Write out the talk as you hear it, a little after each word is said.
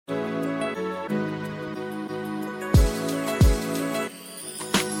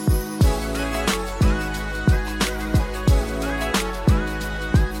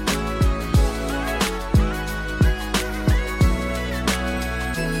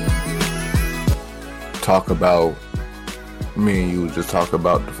talk about me and you just talk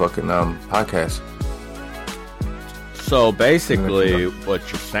about the fucking podcast. So basically, what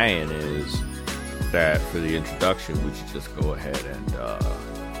you're saying is that for the introduction, we should just go ahead and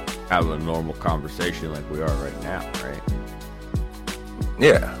have a normal conversation like we are right now, right?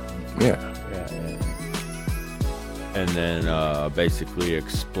 Yeah. And then basically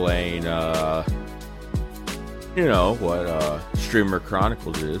explain, what Streamer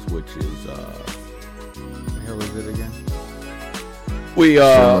Chronicles is, which is, what the hell is it again?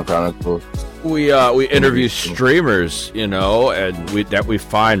 Streamer Chronicles. We interview streamers, and we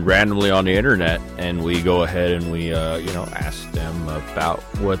find randomly on the internet, and we go ahead and we ask them about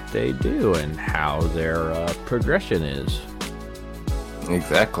what they do and how their progression is.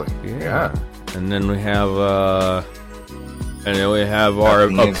 Exactly. Yeah. And then we have our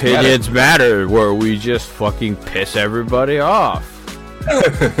opinions matter, where we just fucking piss everybody off.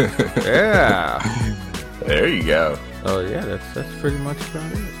 Yeah. There you go. Oh yeah, that's pretty much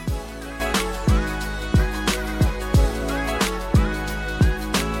about it.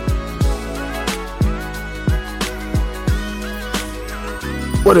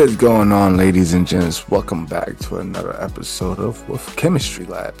 What is going on, ladies and gents? Welcome back to another episode of With Chemistry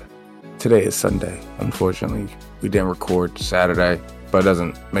Lab. Today is Sunday. Unfortunately, we didn't record Saturday, but it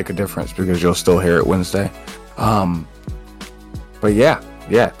doesn't make a difference because you'll still hear it Wednesday. But yeah,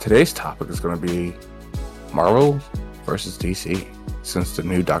 today's topic is going to be Marvel versus DC. Since the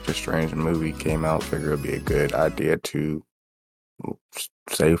new Doctor Strange movie came out, I figured it'd be a good idea to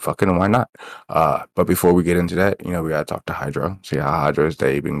say fucking why not. But before we get into that, we gotta talk to Hydra, see how Hydra's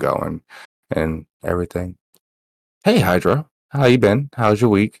day been going and everything. Hey Hydra, how you been? How's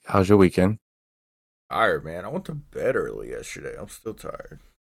your week? How's your weekend? Tired, man. I went to bed early yesterday. I'm still tired.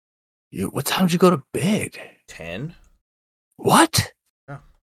 What time did you go to bed? 10. What? Yeah.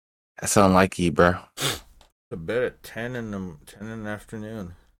 That's unlike you, bro. To bed at 10 in the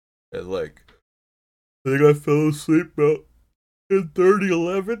afternoon. At I think I fell asleep about 10:30,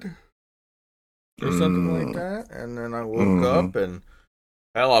 11 or something like that, and then I woke up and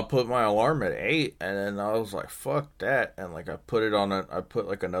hell, I put my alarm at 8, and then I was like, "Fuck that!" And I put it on I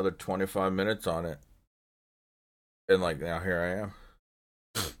put another 25 minutes on it, and now here I am.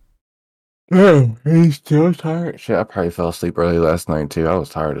 Oh, he's still tired. Shit, I probably fell asleep early last night too. I was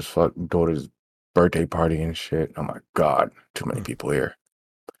tired as fuck. Daughter's birthday party and shit. Oh my god, too many people here.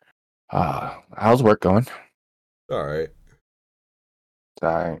 How's work going? All right.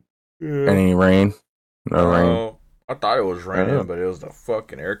 Alright. Yeah. Any rain? No rain. I thought it was raining, but it was the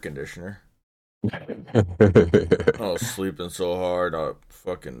fucking air conditioner. I was sleeping so hard, I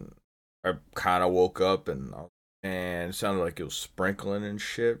kind of woke up and it sounded like it was sprinkling and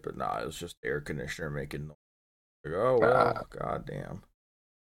shit, but nah, it was just the air conditioner making noise. Oh well, goddamn.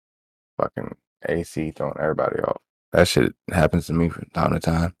 Fucking AC throwing everybody off. That shit happens to me from time to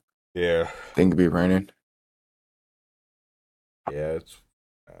time. Yeah. Think it be raining. Yeah, it's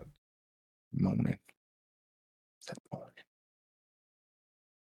bad. Moment.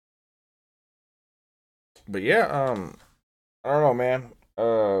 But yeah, I don't know, man.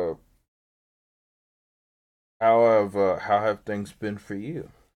 How have things been for you?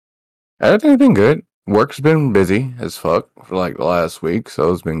 Everything's been good. Work's been busy as fuck for the last week,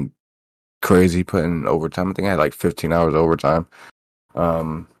 so it's been crazy putting overtime. I think I had 15 hours overtime.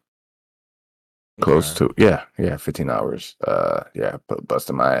 Close to 15 hours.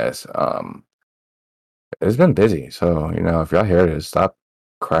 Busting my ass. It's been busy, so if y'all hear this, stop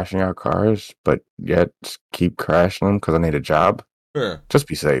crashing your cars, but yet keep crashing them because I need a job. Yeah. Just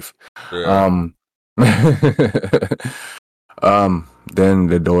be safe. Yeah. Then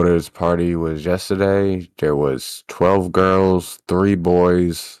the daughter's party was yesterday. There was 12 girls, 3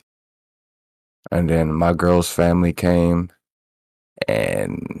 boys, and then my girl's family came,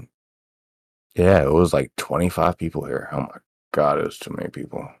 and yeah, it was 25 people here. Oh my god, it was too many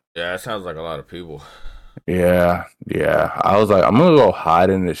people. Yeah, it sounds like a lot of people. Yeah. I was like, I'm gonna go hide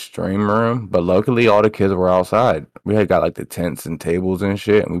in the stream room, but luckily all the kids were outside. We had got the tents and tables and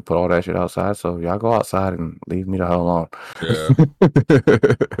shit, and we put all that shit outside. So y'all go outside and leave me the hell alone. Yeah.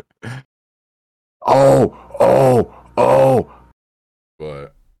 Oh.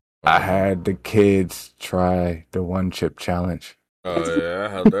 What? I had the kids try the 1-chip challenge. Oh yeah,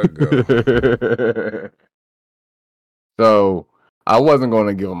 how'd that go? So I wasn't going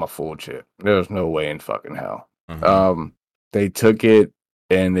to give them a full chip. There's no way in fucking hell. Mm-hmm. They took it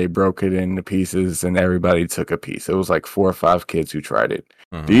and they broke it into pieces, and everybody took a piece. It was 4 or 5 kids who tried it.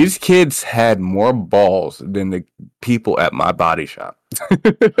 Mm-hmm. These kids had more balls than the people at my body shop.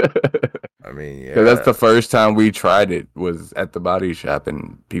 I mean, yeah. Because that's the first time we tried it was at the body shop,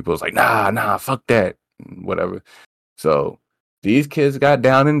 and people was like, nah, fuck that. whatever. So these kids got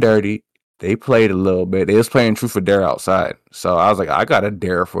down and dirty. They played a little bit. They was playing Truth or Dare outside. So I was like, I got a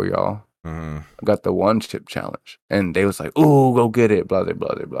dare for y'all. Mm-hmm. I got the one chip challenge. And they was like, ooh, go get it, blah, blah,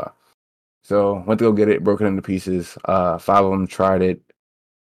 blah, blah, blah. So went to go get it, broke it into pieces. 5 of them tried it.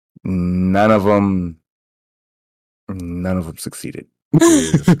 None of them succeeded.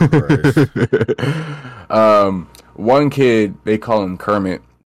 Jesus Christ. One kid, they call him Kermit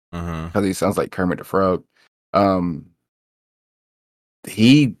Mm-hmm. because he sounds like Kermit the Frog.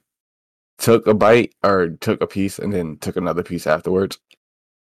 He took a bite or took a piece and then took another piece afterwards.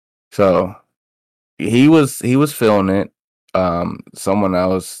 So he was feeling it. Someone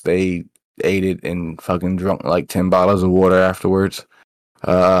else, they ate it and fucking drunk like 10 bottles of water afterwards.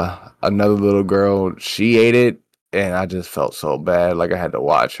 Another little girl, she ate it and I just felt so bad. Like I had to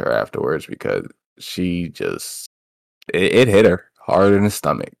watch her afterwards because she just it hit her hard in the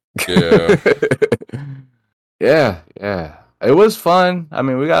stomach. Yeah. Yeah. It was fun. I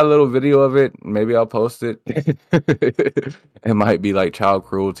mean, we got a little video of it. Maybe I'll post it. It might be like child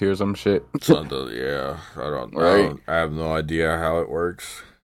cruelty or some shit. Yeah. I don't know. Right. I have no idea how it works.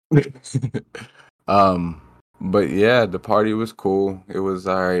 But yeah, the party was cool. It was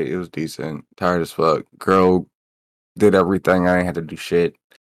alright. It was decent. Tired as fuck. Girl did everything. I ain't had to do shit.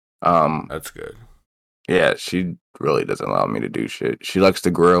 That's good. Yeah, she really doesn't allow me to do shit. She likes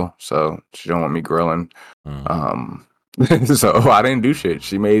to grill, so she don't want me grilling. So I didn't do shit.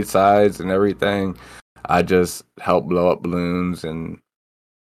 She made sides and everything. I just helped blow up balloons and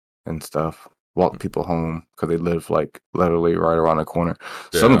stuff. Walk people home because they live like literally right around the corner.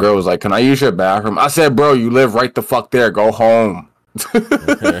 Yeah. Some girl was like, "Can I use your bathroom?" I said, "Bro, you live right the fuck there. Go home."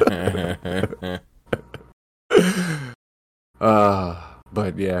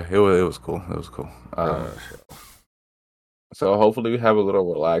 But yeah, it was cool. It was cool. So hopefully we have a little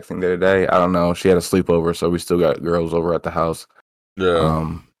relaxing day today. I don't know. She had a sleepover, so we still got girls over at the house.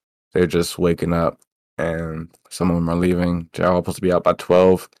 Yeah. They're just waking up, and some of them are leaving. They're all supposed to be out by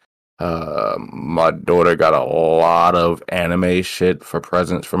 12. My daughter got a lot of anime shit for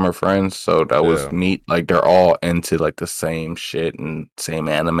presents from her friends, so that was neat. Like they're all into like the same shit and same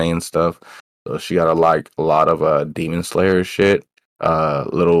anime and stuff. So she got a lot of Demon Slayer shit,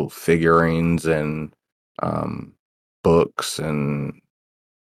 little figurines and books and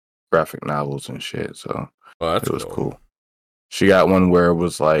graphic novels and shit. So Well, it was cool. She got one where it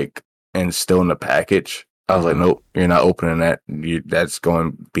was like and still in the package. I was like, nope, you're not opening that. That's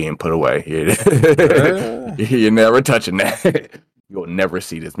being put away. You're never touching that. You'll never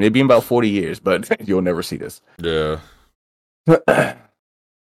see this. Maybe in about 40 years, but you'll never see this. Yeah. But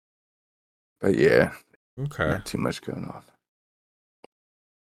yeah. Okay. Not too much going on.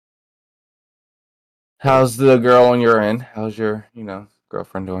 How's the girl on your end? How's your,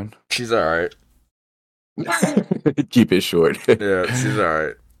 girlfriend doing? She's all right. Keep it short. Yeah, she's all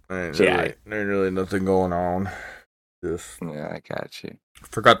right. Ain't really nothing going on. Just I got you.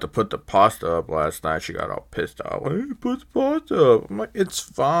 Forgot to put the pasta up last night. She got all pissed off. Why didn't you put the pasta up? I'm like, it's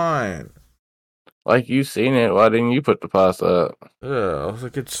fine. Like you seen it. Why didn't you put the pasta up? Yeah, I was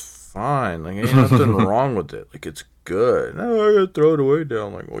like, it's fine. Like, ain't nothing wrong with it. Like, it's good. No, I gotta throw it away now.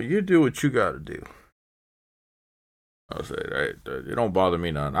 I'm like, well, you do what you gotta do. I was like, it don't bother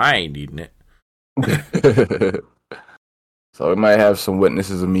me none. I ain't eating it. So we might have some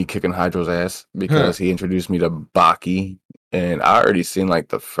witnesses of me kicking Hydro's ass because he introduced me to Baki, and I already seen like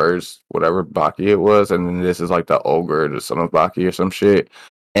the first whatever Baki it was, and then this is like the ogre, the son of Baki or some shit,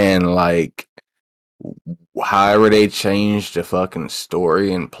 and like however they changed the fucking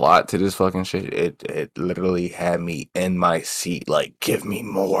story and plot to this fucking shit, it literally had me in my seat like, give me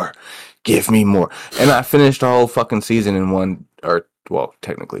more, and I finished the whole fucking season in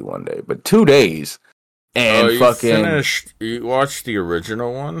technically 1 day, but 2 days. And you watched the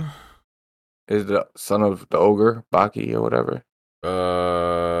original one? Is the son of the ogre, Baki or whatever?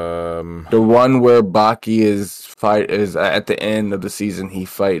 The one where Baki is at the end of the season, he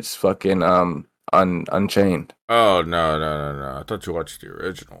fights fucking Unchained. Oh no. I thought you watched the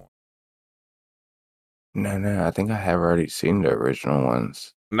original one. No, I think I have already seen the original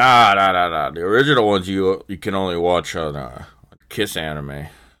ones. Nah. The original ones you can only watch on Kiss Anime.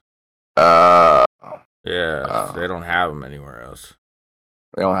 Yeah, they don't have them anywhere else.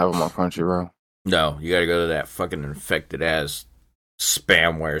 They don't have them on Crunchyroll. No, you gotta go to that fucking infected ass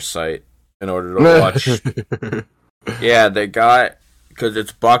spamware site in order to watch. Yeah, they got because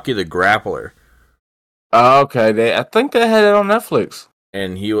it's Baki the Grappler. Okay, I think they had it on Netflix.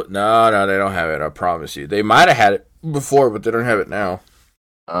 And no, they don't have it. I promise you, they might have had it before, but they don't have it now.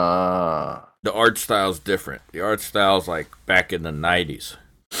 The art style's different. The art style's like back in the 90s.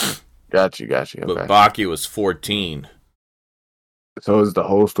 Got you. But Okay. Baki was 14. So is the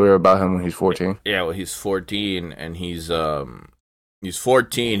whole story about him when he's 14? Yeah, well, he's 14, and he's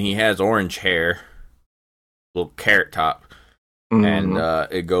 14. He has orange hair, little carrot top, and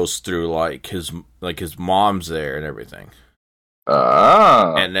it goes through like his mom's there and everything.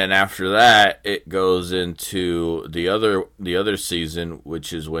 And then after that, it goes into the other season,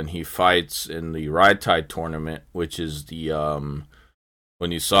 which is when he fights in the Raitai tournament, which is the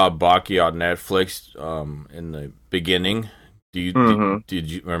when you saw Baki on Netflix in the beginning. Did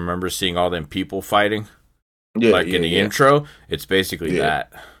you remember seeing all them people fighting? Yeah, like in the intro, it's basically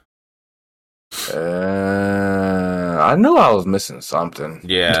that. I knew I was missing something.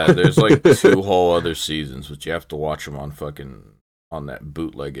 Yeah, there's like 2 whole other seasons, but you have to watch them on that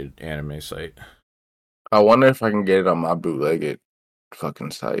bootlegged anime site. I wonder if I can get it on my bootlegged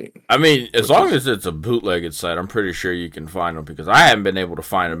fucking site. I mean, as long as it's a bootlegged site, I'm pretty sure you can find them, because I haven't been able to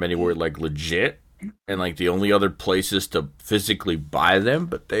find them anywhere like legit, and like the only other places to physically buy them,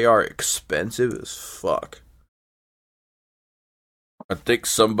 but they are expensive as fuck. I think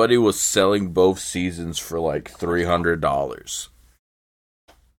somebody was selling both seasons for like $300.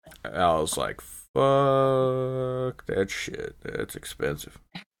 And I was like, fuck that shit. That's expensive.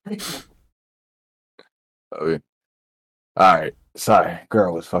 Okay. Alright. Sorry.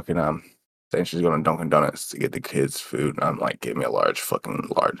 Girl was fucking saying she's going to Dunkin' Donuts to get the kids food. I'm like, give me a large,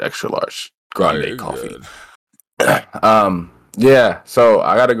 extra large grande coffee. Yeah, so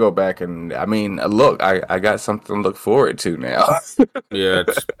I got to go back and, I mean, look, I got something to look forward to now. Yeah,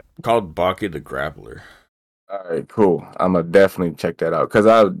 it's called Baki the Grappler. All right, cool. I'm gonna definitely check that out because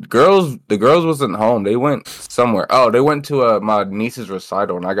the girls wasn't home. They went somewhere. Oh, they went to my niece's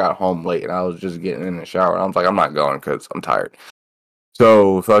recital, and I got home late, and I was just getting in the shower. And I was like, I'm not going because I'm tired.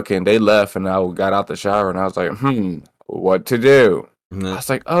 So fucking, they left, and I got out the shower, and I was like, what to do? Mm-hmm. I was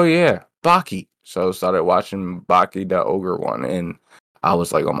like, oh yeah, Baki. So I started watching Baki the Ogre one, and I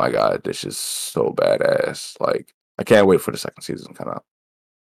was like, oh my god, this is so badass. Like, I can't wait for the second season to come out.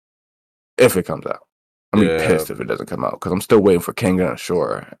 If it comes out. I'm gonna be pissed if it doesn't come out, because I'm still waiting for Kengan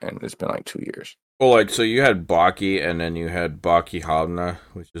Ashura, and it's been like 2 years. Well, like, so you had Baki, and then you had Baki Hamna,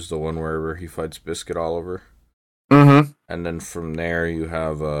 which is the one where he fights Biscuit Oliver. Mm-hmm. And then from there you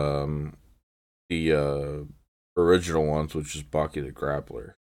have the original ones, which is Baki the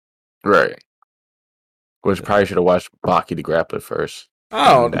Grappler. Right. Which probably should have watched Baki the Grappler first.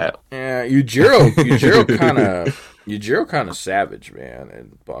 Oh, yeah, Yujiro kind of savage, man,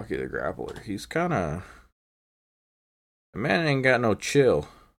 and Baki the Grappler. He's kind of... The man ain't got no chill.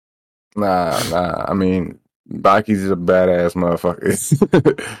 Nah. I mean, Baki's a badass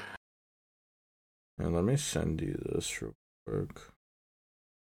motherfucker. And let me send you this real quick.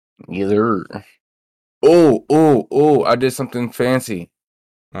 Either. Oh, I did something fancy.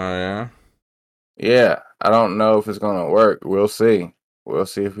 Oh, yeah? Yeah, I don't know if it's gonna work. We'll see. We'll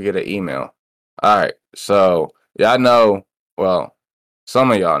see if we get an email. Alright, so, y'all know, well,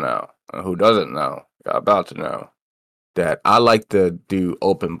 some of y'all know, and who doesn't know, y'all about to know, that I like to do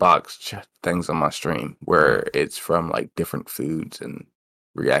open box things on my stream where it's from like different foods and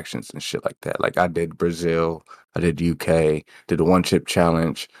reactions and shit like that. Like I did Brazil, I did UK, did the one chip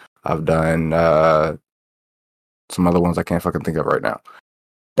challenge. I've done some other ones I can't fucking think of right now.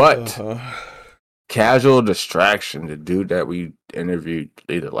 But Casual Distraction, the dude that we interviewed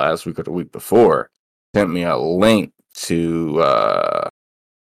either last week or the week before, sent me a link to let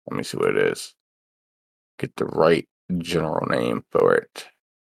me see what it is. Get the right general name for it.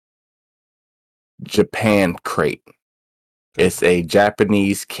 Japan Crate. It's a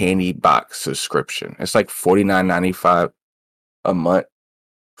Japanese candy box subscription. It's like $49.95 a month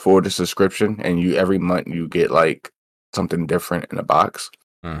for the subscription, and you every month you get like something different in a box.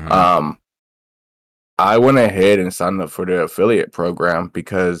 Mm-hmm. I went ahead and signed up for the affiliate program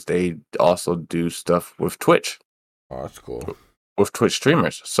because they also do stuff with Twitch. Oh, that's cool. With Twitch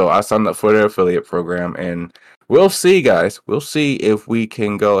streamers. So I signed up for their affiliate program, and we'll see, guys. We'll see if we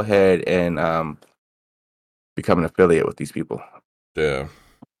can go ahead and become an affiliate with these people. Yeah.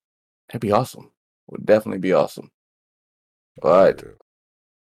 That'd be awesome. Would definitely be awesome. But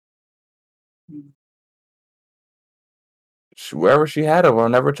wherever she had them, I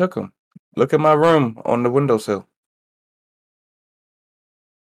never took them. Look at my room on the windowsill.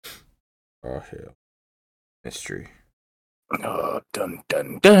 Oh, hell. Mystery. Oh, dun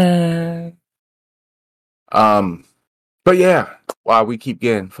dun dun. But yeah, wow, we keep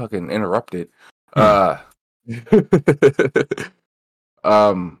getting fucking interrupted.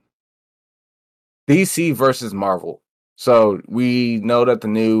 DC versus Marvel. So we know that the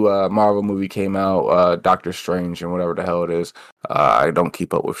new Marvel movie came out, Doctor Strange and whatever the hell it is. I don't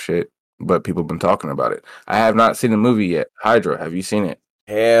keep up with shit. but people have been talking about it. I have not seen the movie yet. Hydra, have you seen it?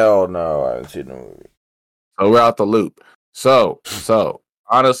 Hell no, I haven't seen the movie. So we're out the loop. So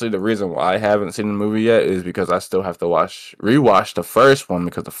honestly, the reason why I haven't seen the movie yet is because I still have to rewatch the first one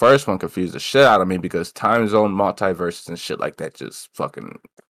because the first one confused the shit out of me because time zone multiverses and shit like that just fucking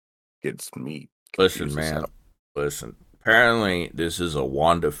gets me. Listen, man. Listen. Apparently, this is a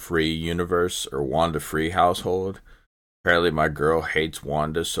Wanda-free universe or Wanda-free household. Apparently, my girl hates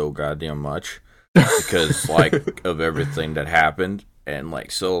Wanda so goddamn much because, like, of everything that happened. And,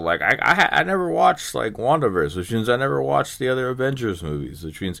 like, so, like, I never watched, like, WandaVerse, which means I never watched the other Avengers movies,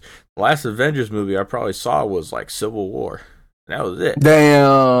 which means the last Avengers movie I probably saw was, like, Civil War. And that was it.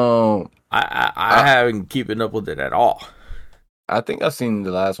 Damn. I haven't keeping up with it at all. I think I've seen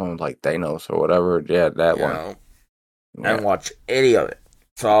the last one with, like, Thanos or whatever. Yeah, that one. I haven't watched any of it.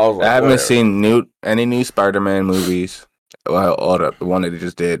 So I was like, I haven't whatever. seen any new Spider-Man movies. Well, the one that they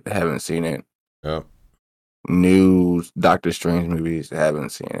just did, haven't seen it. Yep. New Doctor Strange movies, haven't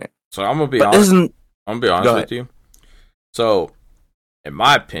seen it. So I'm gonna be honest. I'm gonna be honest with you. So, in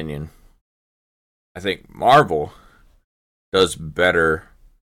my opinion, I think Marvel does better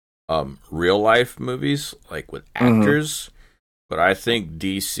real life movies, like with actors, but I think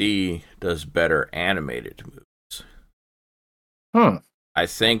DC does better animated movies. I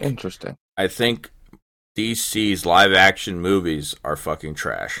think interesting. I think DC's live action movies are fucking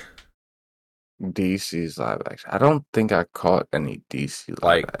trash. DC's live action. I don't think I caught any DC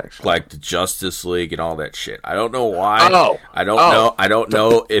live action. Like the Justice League and all that shit. I don't know why. I don't know. I don't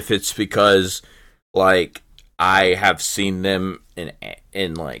know if it's because like I have seen them in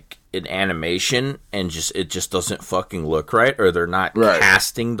animation and it just doesn't fucking look right, or they're not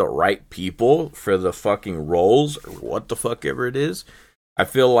casting the right people for the fucking roles, or what the fuck ever it is. I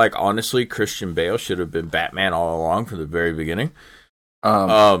feel like honestly Christian Bale should have been Batman all along from the very beginning.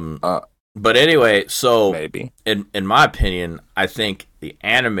 But anyway, so maybe in my opinion, I think the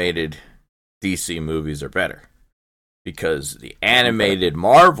animated DC movies are better because the animated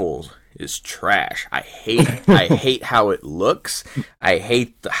Marvel is trash. I hate how it looks. I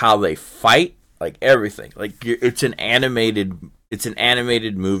hate how they fight, like everything. Like it's an animated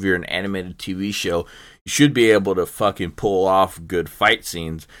movie or an animated TV show. You should be able to fucking pull off good fight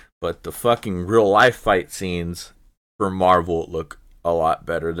scenes, but the fucking real life fight scenes for Marvel look a lot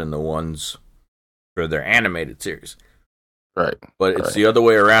better than the ones for their animated series. Right. But it's the other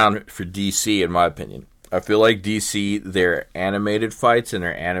way around for DC, in my opinion. I feel like DC, their animated fights and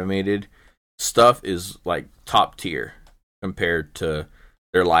their animated stuff is like top tier compared to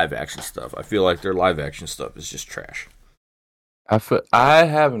their live action stuff. I feel like their live action stuff is just trash. I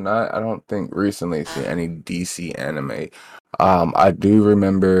have not, I don't think, recently seen any DC anime. I do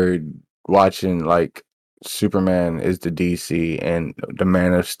remember watching like Superman is the DC, and the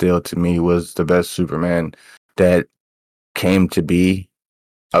Man of Steel to me was the best Superman that came to be,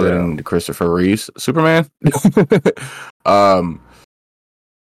 other than the Christopher Reeves Superman. But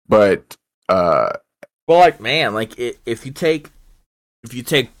like, man, like if you take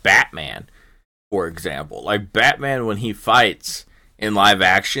Batman, for example, like Batman when he fights in live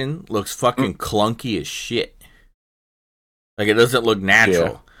action looks fucking clunky as shit. Like it doesn't look natural.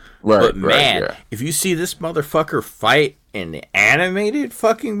 Yeah. Right, but man, if you see this motherfucker fight in the animated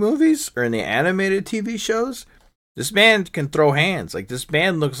fucking movies or in the animated TV shows, this man can throw hands. Like this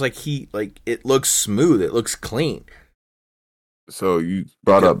man looks like it looks smooth. It looks clean. So you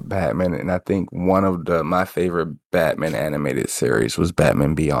brought up Batman, and I think one of my favorite Batman animated series was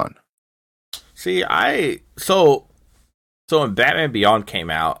Batman Beyond. See, so when Batman Beyond came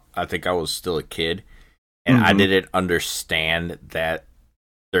out, I think I was still a kid, and I didn't understand that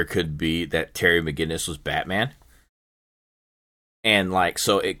there could be that Terry McGinnis was Batman. And like,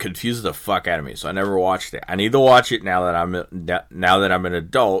 so it confused the fuck out of me. So I never watched it. I need to watch it now that I'm an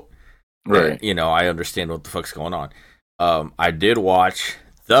adult. Right. And, you know, I understand what the fuck's going on. I did watch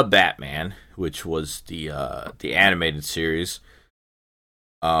The Batman, which was the animated series.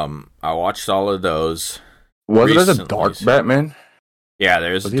 I watched all of those. Was it a dark Batman? Yeah,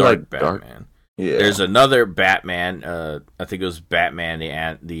 there's a dark Batman. Yeah. There's another Batman. I think it was Batman.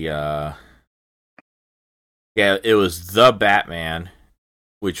 Yeah, it was The Batman,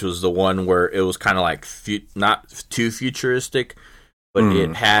 which was the one where it was kind of like not too futuristic, but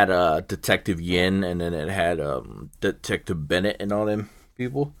it had Detective Yin, and then it had Detective Bennett and all them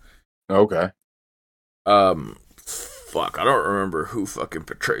people. Okay. Fuck, I don't remember who fucking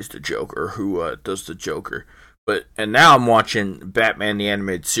portrays the Joker, who does the Joker. And now I'm watching Batman the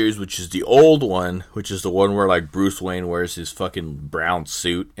Animated Series, which is the old one, which is the one where like Bruce Wayne wears his fucking brown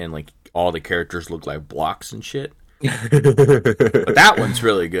suit and like all the characters look like blocks and shit. But that one's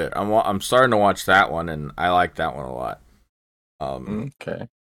really good. I'm starting to watch that one, and I like that one a lot. Okay.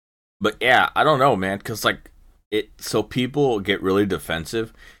 But yeah, I don't know, man, because like so people get really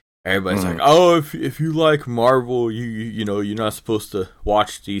defensive. Everybody's like, "Oh, if you like Marvel, you know you're not supposed to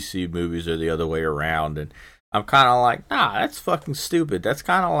watch DC movies or the other way around." And I'm kind of like, "Nah, that's fucking stupid." That's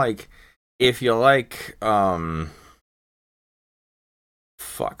kind of like if you like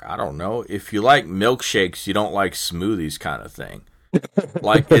fuck, I don't know. If you like milkshakes, you don't like smoothies kind of thing.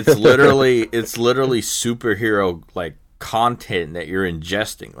 Like it's literally superhero like content that you're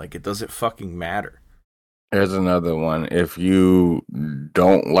ingesting. Like it doesn't fucking matter. Here's another one. If you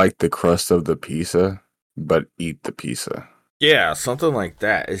don't like the crust of the pizza, but eat the pizza. Yeah, something like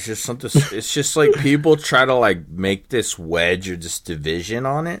that. It's just something. It's just like people try to like make this wedge or this division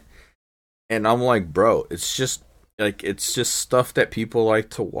on it, and I'm like, bro, it's just stuff that people like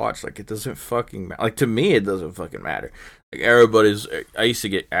to watch. Like it doesn't fucking matter. Like to me, it doesn't fucking matter. Like everybody's. I used to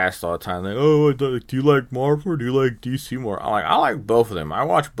get asked all the time, like, oh, do you like Marvel or do you like DC more? I'm like, I like both of them. I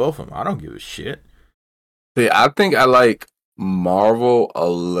watch both of them. I don't give a shit. See, I think I like Marvel a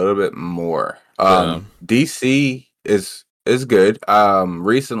little bit more. DC is good.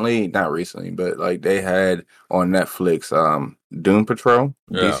 Recently, not recently, but like they had on Netflix, Doom Patrol.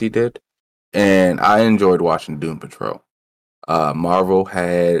 Yeah. DC did, and I enjoyed watching Doom Patrol. Marvel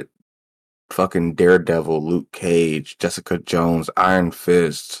had fucking Daredevil, Luke Cage, Jessica Jones, Iron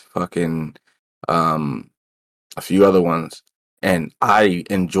Fist, fucking a few other ones, and I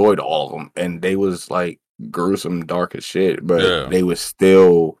enjoyed all of them, and they was like gruesome, dark as shit, but they was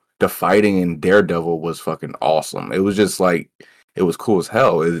still the fighting in Daredevil was fucking awesome. It was just like it was cool as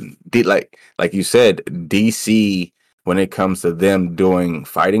hell. Like you said, DC when it comes to them doing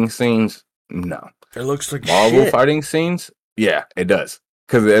fighting scenes, no. It looks like Marvel shit. fighting scenes, yeah, it does.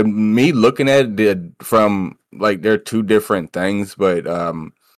 Because me looking at it from like they're two different things, but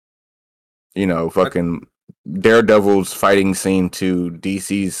you know, fucking Daredevil's fighting scene to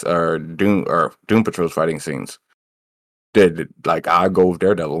DC's or Doom Patrol's fighting scenes. Like I go with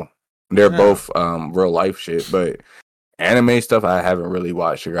Daredevil. They're both real life shit, but anime stuff I haven't really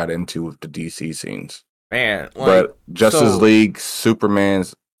watched or got into with the DC scenes. Man, like, but Justice League,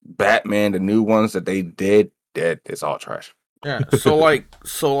 Superman's, Batman, the new ones that they did, it's all trash. Yeah, so like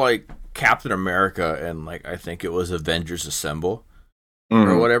Captain America and like I think it was Avengers Assemble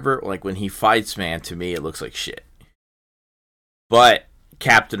or whatever. Like when he fights, man, to me it looks like shit. But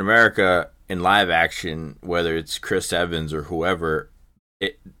Captain America in live action, whether it's Chris Evans or whoever,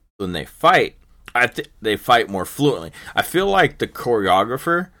 when they fight, they fight more fluently. I feel like the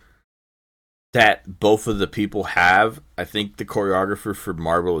choreographer that both of the people have, I think the choreographer for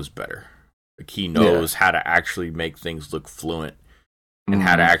Marvel is better. Like he knows how to actually make things look fluent and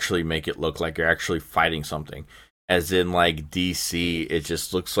how to actually make it look like you're actually fighting something. As in, like, DC, it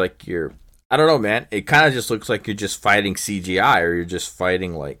just looks like you're... I don't know, man. It kind of just looks like you're just fighting CGI or you're just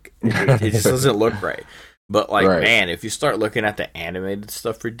fighting, like... It just doesn't look right. But, like, man, if you start looking at the animated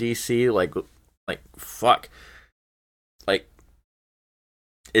stuff for DC, like fuck. Like,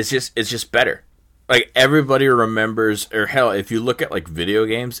 it's just better. Like, everybody remembers, or hell, if you look at, like, video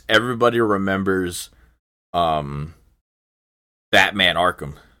games, everybody remembers Batman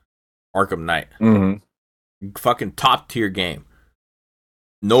Arkham Knight. Fucking top tier game.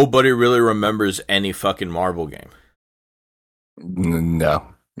 Nobody really remembers any fucking Marvel game.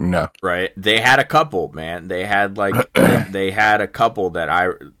 No. Right? They had a couple, man. They had, like, they had a couple that I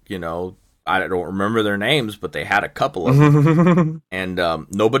don't remember their names, but they had a couple of them. And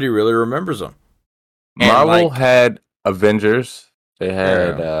nobody really remembers them. Marvel had Avengers. They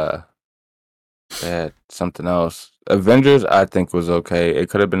had something else. Avengers, I think, was okay. It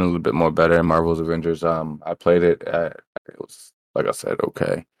could have been a little bit more better. Marvel's Avengers. I played it. It was, like I said,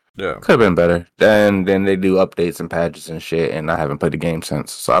 okay. Yeah, could have been better. Then they do updates and patches and shit, and I haven't played the game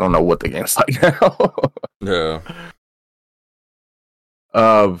since, so I don't know what the game's like now. Yeah.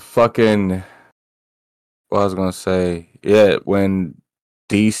 Fucking. What I was gonna say, yeah, when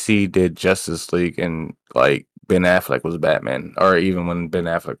DC did Justice League and like Ben Affleck was Batman, or even when Ben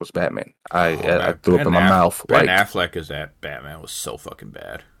Affleck was Batman, I threw up in my mouth. Ben Affleck as that Batman was so fucking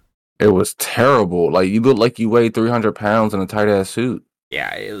bad. It was terrible. Like you look like you weighed 300 pounds in a tight ass suit.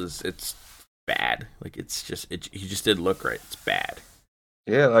 Yeah, it's bad. Like he just didn't look right. It's bad.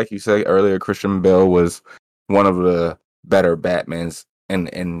 Yeah, like you said earlier, Christian Bale was one of the better Batmans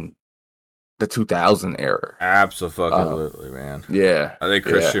in the 2000 era. Absolutely, man. Yeah, I think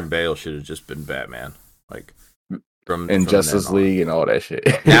Christian Bale should have just been Batman, like from Justice League and all that shit.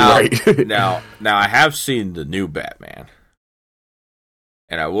 Now, now I have seen the new Batman,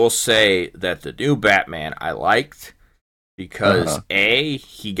 And I will say that the new Batman I liked because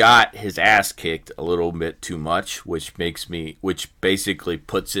he got his ass kicked a little bit too much, which basically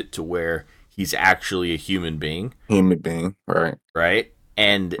puts it to where he's actually a human being. Right. Right?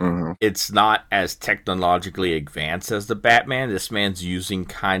 And it's not as technologically advanced as the Batman. This man's using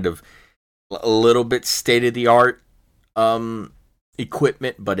kind of a little bit state-of-the-art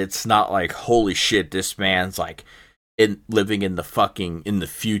equipment, but it's not like, holy shit, this man's like living in the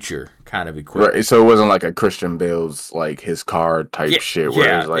future kind of equipment. Right, so it wasn't like a Christian Bale's like his car type shit.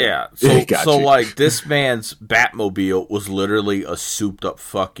 Where it's like, So like this man's Batmobile was literally a souped up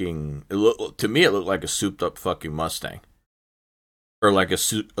fucking. To me, it looked like a souped up fucking Mustang, or like a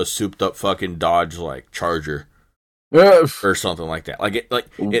souped up fucking Dodge like Charger, or something like that.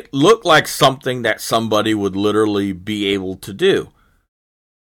 It looked like something that somebody would literally be able to do.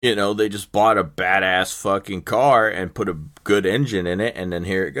 You know, they just bought a badass fucking car and put a good engine in it, and then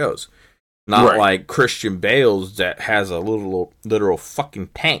here it goes. Not like Christian Bale's that has a literal fucking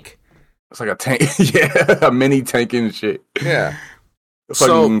tank. It's like a tank, yeah, a mini tank and shit. Yeah,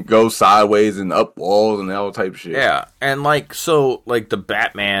 fucking go sideways and up walls and all type shit. Yeah, and like the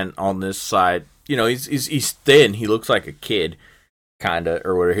Batman on this side, you know, he's thin. He looks like a kid, kinda,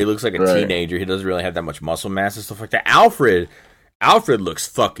 or whatever. He looks like a teenager. He doesn't really have that much muscle mass and stuff like that. Alfred looks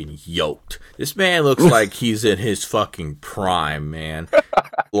fucking yoked. This man looks like he's in his fucking prime, man.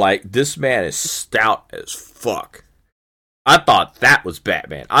 Like, this man is stout as fuck. I thought that was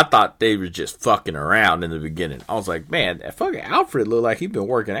Batman. I thought they were just fucking around in the beginning. I was like, man, that fucking Alfred looked like he'd been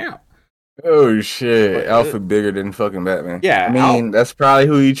working out. Oh, shit. Alfred bigger than fucking Batman. Yeah. I mean, that's probably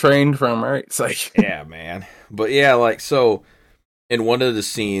who he trained from, right? It's like... Yeah, man. But yeah, like, so... In one of the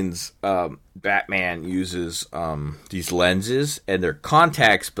scenes, Batman uses these lenses, and they're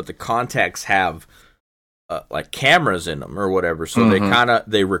contacts, but the contacts have like cameras in them or whatever, so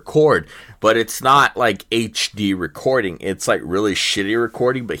they record, but it's not like HD recording. It's like really shitty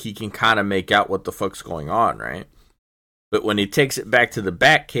recording, but he can kind of make out what the fuck's going on, right? But when he takes it back to the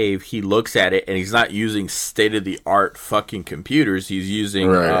Batcave, he looks at it, and he's not using state-of-the-art fucking computers. He's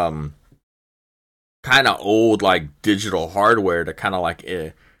using kind of old like digital hardware to kind of like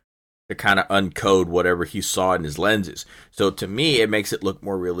to kind of uncode whatever he saw in his lenses. So to me, it makes it look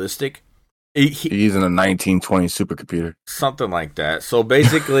more realistic. He's using a 1920 supercomputer, something like that. So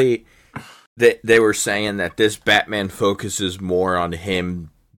basically, they were saying that this Batman focuses more on him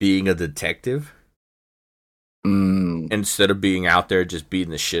being a detective instead of being out there just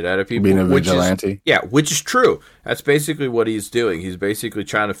beating the shit out of people. Being a vigilante. Which is true. That's basically what he's doing. He's basically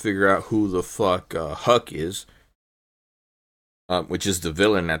trying to figure out who the fuck Huck is, which is the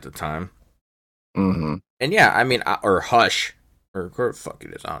villain at the time. And yeah, I mean, or Hush, or whoever the fuck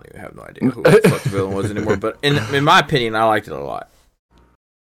it is. I don't even have no idea who the fuck the villain was anymore. But in my opinion, I liked it a lot.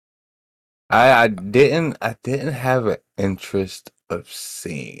 I didn't have an interest of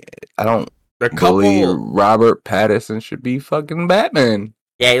seeing it. I don't believe Robert Pattinson should be fucking Batman.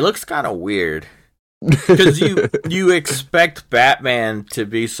 Yeah, he looks kind of weird. Because you expect Batman to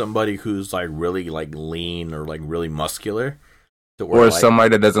be somebody who's like really like lean or like really muscular, or like, somebody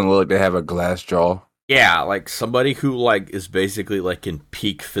that doesn't look like they have a glass jaw. Yeah, like somebody who like is basically like in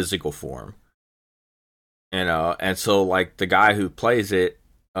peak physical form, you know. And so like the guy who plays it,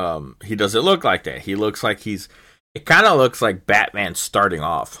 he doesn't look like that. He looks like it kind of looks like Batman starting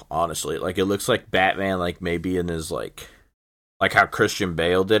off. Honestly, like it looks like Batman like maybe in his like how Christian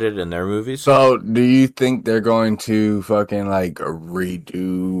Bale did it in their movies. So, do you think they're going to fucking like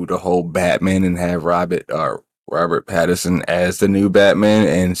redo the whole Batman and have Robert Pattinson as the new Batman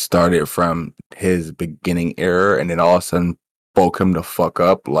and start it from his beginning era, and then all of a sudden bulk him the fuck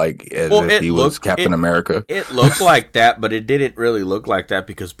up like if he was Captain America? It looked like that, but it didn't really look like that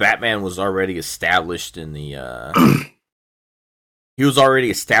because Batman was already established in the. He was already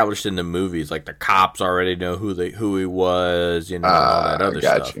established in the movies, like the cops already know who he was, you know, all that other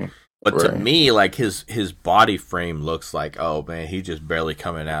stuff. But to me, like his body frame looks like, oh man, he just barely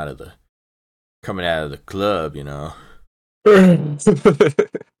coming out of the club, you know. You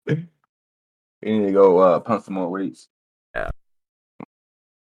need to go pump some more weights. Yeah.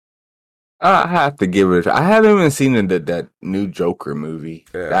 I have to give it. I haven't even seen that new Joker movie.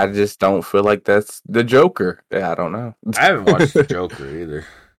 Yeah. I just don't feel like that's the Joker. Yeah, I don't know. I haven't watched the Joker either.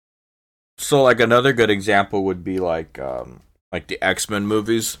 So, like another good example would be like the X-Men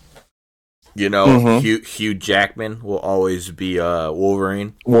movies. You know, Hugh Jackman will always be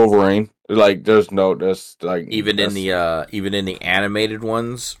Wolverine. Like there's like even in the animated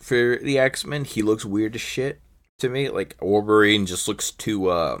ones for the X-Men, he looks weird as shit to me. Like Wolverine just looks too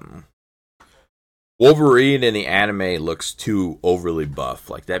Wolverine in the anime looks too overly buff.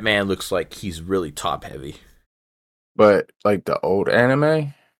 Like, that man looks like he's really top heavy. But like the old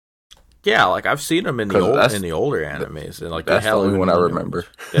anime, Yeah, like I've seen him in the older animes, and like that's the only one I remember.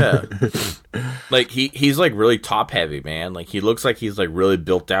 Yeah, like he's like really top heavy, man. Like he looks like he's like really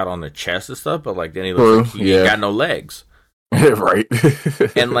built out on the chest and stuff, but like then he looks like he ain't got no legs. Right.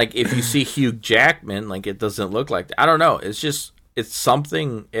 And like if you see Hugh Jackman, like it doesn't look like that. I don't know. It's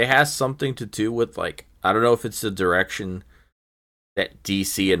something. It has something to do with like I don't know if it's the direction that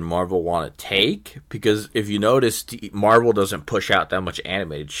DC and Marvel want to take, because if you notice, Marvel doesn't push out that much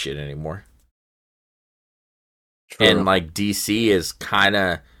animated shit anymore. True. And like DC is kind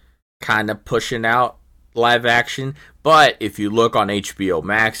of pushing out live action, but if you look on HBO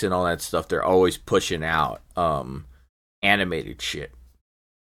Max and all that stuff, they're always pushing out animated shit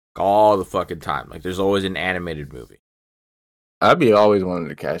all the fucking time. Like there's always an animated movie. I'd be always wanting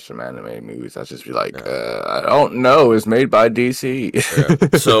to catch some anime movies. I'd just be like, I don't know. It's made by DC. Yeah.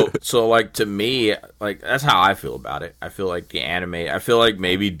 So like to me, like that's how I feel about it. I feel like I feel like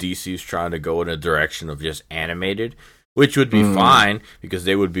maybe DC's trying to go in a direction of just animated, which would be fine because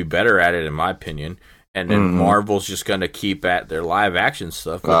they would be better at it in my opinion. And then Marvel's just gonna keep at their live action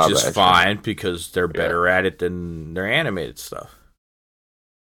stuff, which is fine because they're better at it than their animated stuff.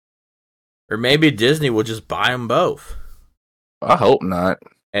 Or maybe Disney will just buy them both. I hope not.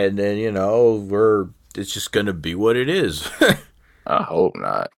 And then, it's just going to be what it is. I hope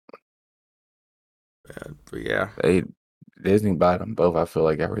not. But yeah. Disney buy them both. I feel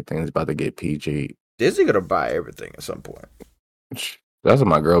like everything's about to get PG. Disney going to buy everything at some point. That's what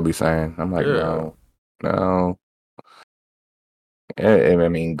my girl be saying. I'm like, no. I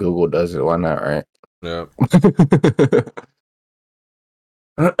mean, Google does it. Why not, right? Yeah.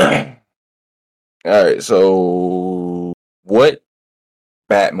 All right, so what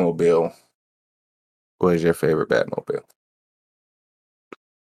Batmobile was your favorite Batmobile?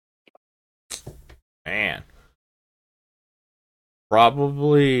 Man.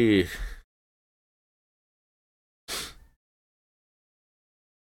 Probably...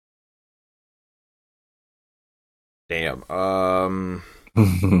 Damn. I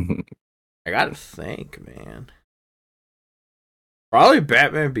gotta think, man. Probably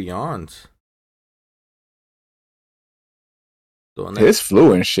Batman Beyond. His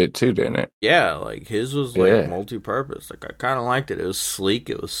flew and shit too, didn't it? Yeah, like his was like multi-purpose. Like I kind of liked it. It was sleek.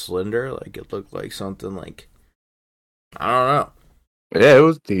 It was slender. Like it looked like something like I don't know. Yeah, it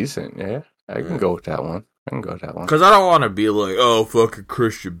was decent. Yeah, I can go with that one. Because I don't want to be like, oh, fucking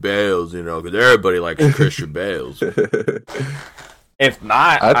Christian Bales, because everybody likes Christian Bales. If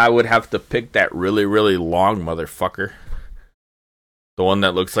not, I would have to pick that really, really long motherfucker. The one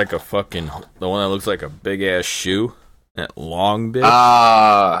that looks like a big ass shoe. That long bit.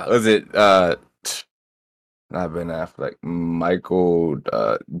 Was it not Ben Affleck? Michael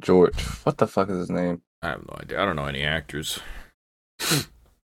George. What the fuck is his name? I have no idea. I don't know any actors.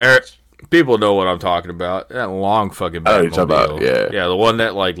 People know what I'm talking about. That long fucking Batmobile. Yeah, the one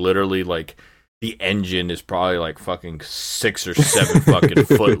that like literally like the engine is probably like fucking 6 or 7 fucking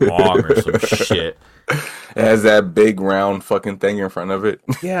foot long or some shit. It has that big round fucking thing in front of it.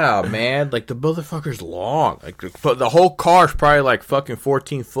 Yeah, man. Like the motherfucker's long. Like the whole car's probably like fucking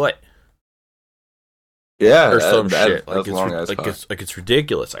 14 foot. Yeah, or some shit. Like it's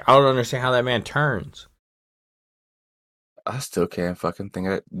ridiculous. Like I don't understand how that man turns. I still can't fucking think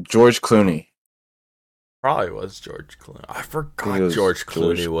of it. George Clooney. Probably was George Clooney. I forgot George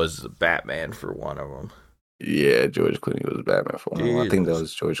Clooney was the Batman for one of them. Yeah, George Clooney was Batman for one of them. I think that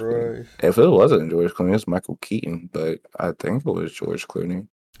was George Clooney. If it wasn't George Clooney, it's Michael Keaton, but I think it was George Clooney.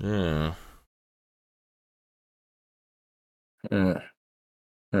 Yeah.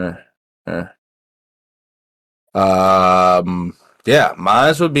 Yeah,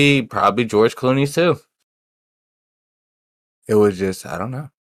 mine would be probably George Clooney too. It was just, I don't know.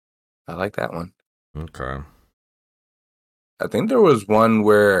 I like that one. Okay. I think there was one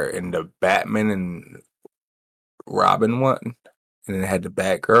where in the Batman and Robin one, and it had the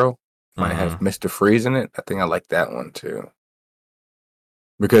Batgirl. Might have Mr. Freeze in it. I think I like that one too.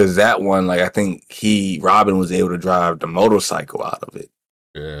 Because that one, like, I think Robin was able to drive the motorcycle out of it.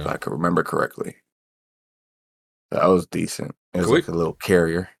 Yeah. If I could remember correctly. That was decent. It was like a little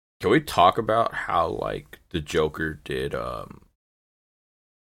carrier. Can we talk about how, like, the Joker did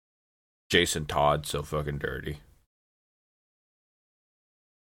Jason Todd so fucking dirty?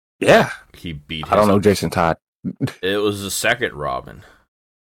 Yeah. He beat I don't know Jason Todd. It was the second Robin.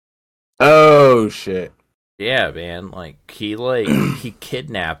 Oh, shit. Yeah, man. Like, he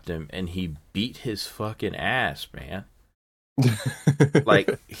kidnapped him and he beat his fucking ass, man.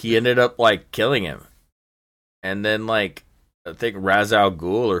 Like, he ended up, like, killing him. And then, like, I think Ra's al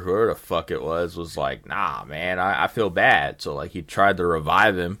Ghul or whoever the fuck it was like, nah, man, I feel bad. So, like, he tried to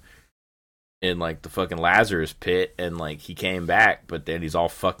revive him in, like, the fucking Lazarus pit, and, like, he came back, but then he's all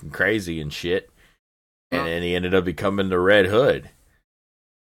fucking crazy and shit. And then he ended up becoming the Red Hood.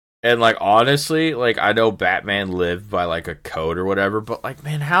 And, like, honestly, like, I know Batman lived by, like, a code or whatever, but, like,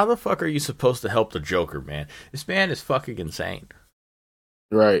 man, how the fuck are you supposed to help the Joker, man? This man is fucking insane.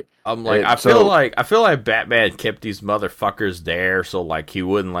 Right. I'm like, I feel like Batman kept these motherfuckers there so like he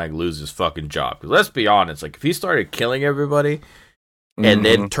wouldn't like lose his fucking job. Because let's be honest, like if he started killing everybody and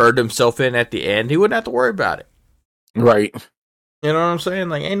then turned himself in at the end, he wouldn't have to worry about it. Right. You know what I'm saying?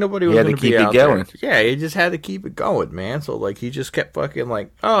 Like ain't nobody was going to keep it going. Yeah, he just had to keep it going, man. So like he just kept fucking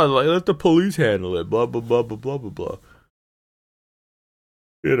like, oh, like let the police handle it, blah blah blah blah blah blah blah.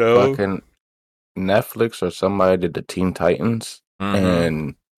 You know, fucking Netflix or somebody did the Teen Titans.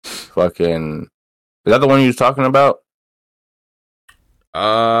 And fucking, is that the one you was talking about? You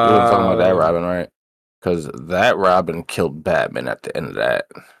were talking about that Robin, right? Because that Robin killed Batman at the end of that.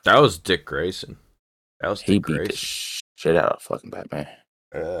 That was Dick Grayson. He beat the shit out of fucking Batman.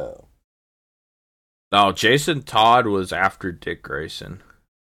 No, Jason Todd was after Dick Grayson.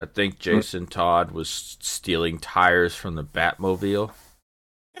 I think Jason Todd was stealing tires from the Batmobile.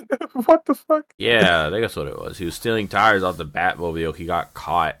 What the fuck? Yeah, I think that's what it was. He was stealing tires off the Batmobile. He got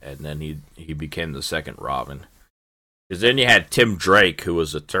caught, and then he became the second Robin. Because then you had Tim Drake, who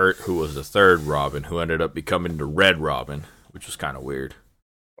was the third Robin, who ended up becoming the Red Robin, which was kind of weird.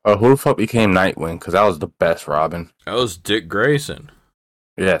 Who the fuck became Nightwing? Because that was the best Robin. That was Dick Grayson.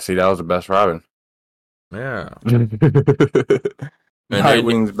 Yeah, see, that was the best Robin. Yeah.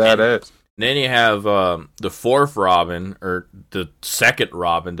 Nightwing's badass. Then you have the fourth Robin, or the second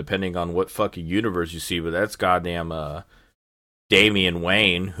Robin, depending on what fucking universe you see, but that's goddamn Damian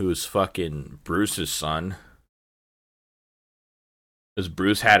Wayne, who's fucking Bruce's son. Because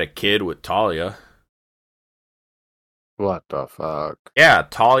Bruce had a kid with Talia. What the fuck? Yeah,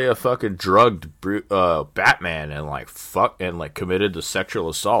 Talia fucking drugged Batman and like committed the sexual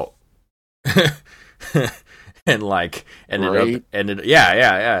assault. And like ended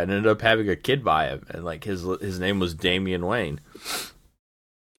up having a kid by him, and like his name was Damian Wayne.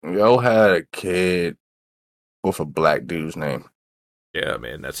 Yo had a kid with a black dude's name. Yeah,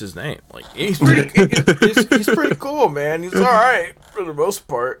 man, that's his name. Like he's pretty cool, man. He's all right for the most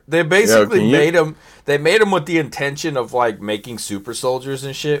part. They basically made him with the intention of like making super soldiers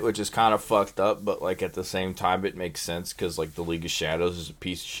and shit, which is kind of fucked up, but like at the same time it makes sense because like the League of Shadows is a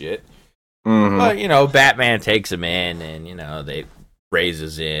piece of shit. But, you know, Batman takes him in and, you know, they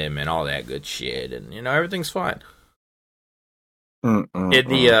raises him and all that good shit. And, you know, everything's fine. I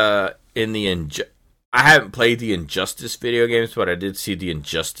haven't played the Injustice video games, but I did see the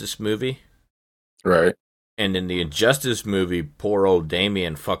Injustice movie. Right. And in the Injustice movie, poor old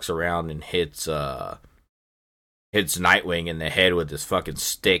Damian fucks around and hits Nightwing in the head with his fucking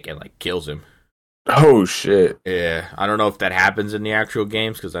stick and, like, kills him. Oh, shit. Yeah, I don't know if that happens in the actual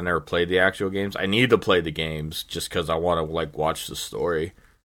games, because I never played the actual games. I need to play the games, just because I want to, like, watch the story.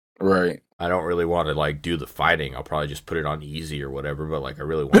 Right. I don't really want to, like, do the fighting. I'll probably just put it on easy or whatever, but, like, I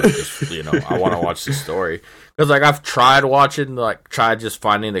really want to just, you know, I want to watch the story. Because, like, I've tried watching, like, just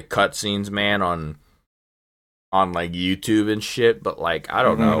finding the cutscenes, man, on, like, YouTube and shit, but, like, I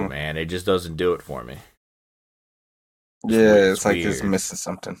don't know, man. It just doesn't do it for me. It's like it's missing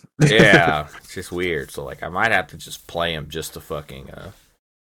something. Yeah, it's just weird. So like, I might have to just play him just to fucking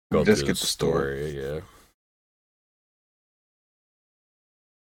go just through get the story. Yeah,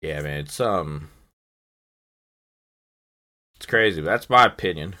 yeah, man. It's crazy. But that's my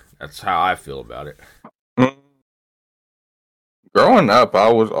opinion. That's how I feel about it. Growing up,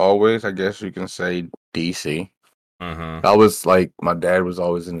 I was always, I guess you can say, DC. I was like, my dad was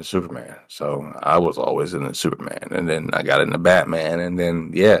always into Superman, so I was always into Superman, and then I got into Batman, and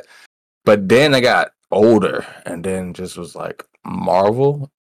then but then I got older, and then just was like,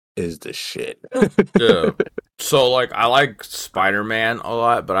 Marvel is the shit. Yeah. So like, I like Spider-Man a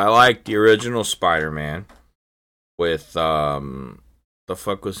lot, but I like the original Spider-Man with the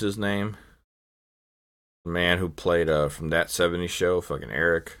fuck was his name? The man who played from That 70s Show, fucking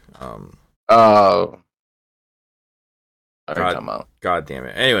Eric. God damn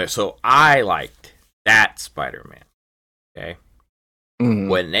it. Anyway, so I liked that Spider-Man. Okay?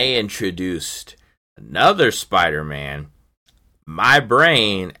 When they introduced another Spider-Man, my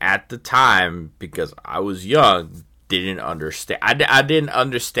brain at the time, because I was young, didn't understand. I didn't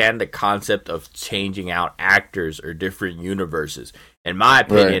understand the concept of changing out actors or different universes. In my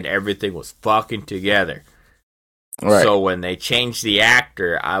opinion, everything was fucking together. Right. So when they changed the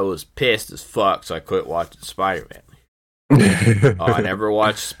actor, I was pissed as fuck. So I quit watching Spider-Man. I never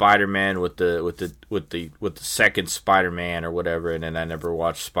watched Spider-Man with the second Spider-Man or whatever, and then I never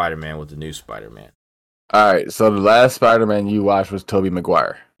watched Spider-Man with the new Spider-Man. All right, so the last Spider-Man you watched was Tobey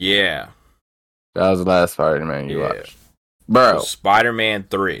Maguire. Yeah, That was the last Spider-Man you watched, bro. Spider-Man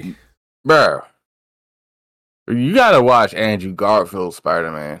 3, bro. You gotta watch Andrew Garfield's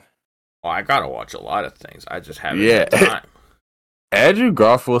Spider-Man. Well, I gotta watch a lot of things. I just haven't had time. Andrew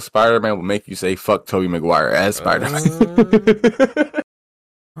Garfield's Spider-Man will make you say "fuck Tobey Maguire" as Spider-Man.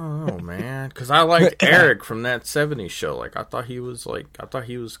 Oh man, because I liked Eric from that '70s show. Like I thought he was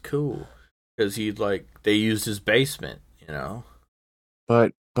cool because they used his basement, you know.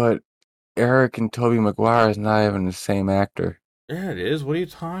 But Eric and Tobey Maguire is not even the same actor. Yeah, it is. What are you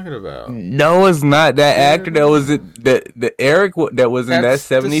talking about? No, it's not. That actor that was the Eric that was in that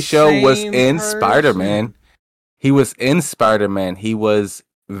 '70s show was in Spider-Man. He was in Spider-Man. He was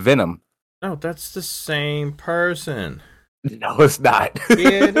Venom. No, that's the same person. No, it's not.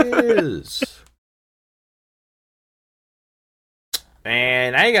 It is.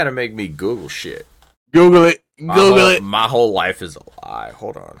 Man, now you gotta make me Google shit. Google it. Google it. My whole life is a lie.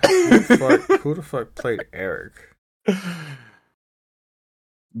 Hold on. Who the fuck played Eric?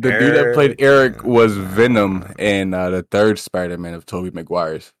 The dude that played Eric was Venom in the third Spider-Man of Tobey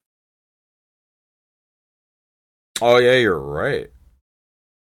Maguire's. Oh, yeah, you're right.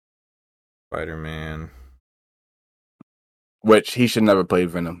 Spider-Man. Which he should never play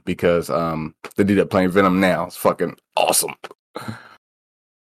Venom because the dude that playing Venom now is fucking awesome.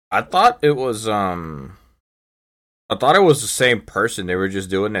 I thought it was the same person. They were just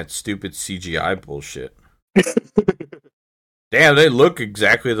doing that stupid CGI bullshit. Damn, they look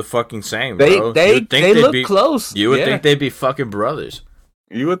exactly the fucking same, bro. They look close. You would think they'd be fucking brothers.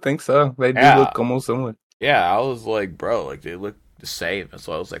 You would think so. They do look almost similar. Yeah, I was like, bro, like they look the same.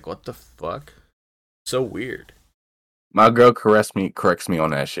 So I was like, what the fuck? So weird. My girl corrects me on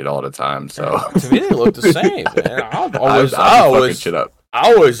that shit all the time. So to me, they look the same. Man. I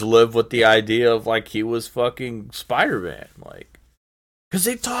always live with the idea of like he was fucking Spider-Man, like, cause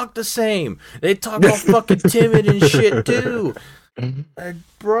they talk the same. They talk all fucking timid and shit too. Like,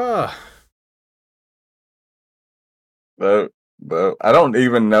 bruh. But I don't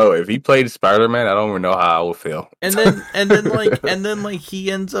even know if he played Spider-Man. I don't even know how I would feel. And then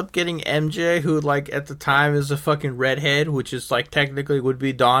he ends up getting MJ, who like at the time is a fucking redhead, which is like technically would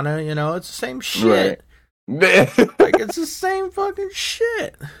be Donna. You know, it's the same shit. Right. Like it's the same fucking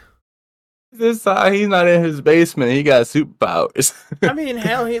shit. This time he's not in his basement. He got superpowers. I mean,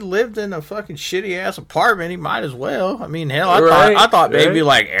 hell, he lived in a fucking shitty ass apartment. He might as well. I mean, hell, I thought maybe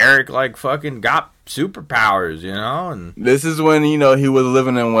like Eric like fucking got superpowers, you know. And this is when he was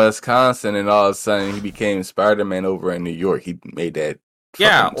living in Wisconsin, and all of a sudden he became Spider-Man over in New York. He made that.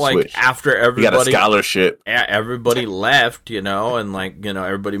 Like switch. After everybody he got a scholarship. Yeah, everybody left, you know, and like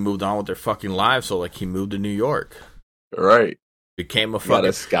everybody moved on with their fucking lives. So like he moved to New York. Right. Became a fucking got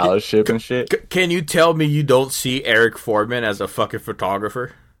a scholarship and shit. Can you tell me you don't see Eric Foreman as a fucking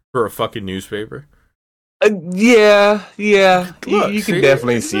photographer for a fucking newspaper? Yeah. Look, you can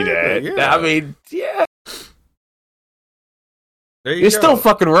definitely see that. Yeah. I mean, yeah. You're still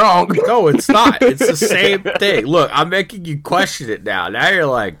fucking wrong. No, it's not. It's the same thing. Look, I'm making you question it now. Now you're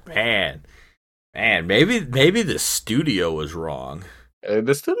like, man, maybe the studio was wrong.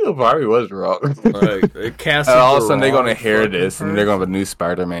 The studio probably was wrong. Like, all of a sudden they're going to hear this and they're going to have a new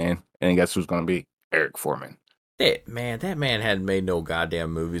Spider-Man. And guess who's going to be? Eric Foreman. That man hadn't made no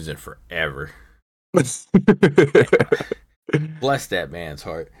goddamn movies in forever. Bless that man's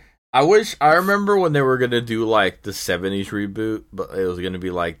heart. I remember when they were going to do like the 70s reboot, but it was going to be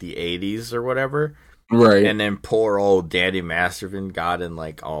like the 80s or whatever. Right. And then poor old Danny Masterson got in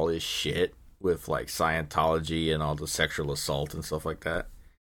like all his shit with like Scientology and all the sexual assault and stuff like that.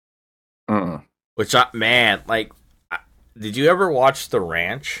 Which did you ever watch The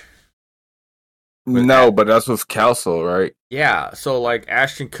Ranch? No, but that's with Kelso, right? Yeah, so like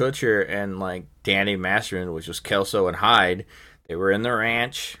Ashton Kutcher and like Danny Masterson, which was Kelso and Hyde, they were in the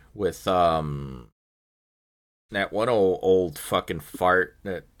ranch with that one old fucking fart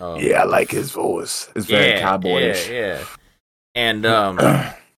that I like his voice. It's very cowboyish. Yeah. And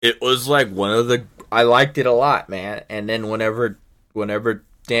it was like I liked it a lot, man. And then whenever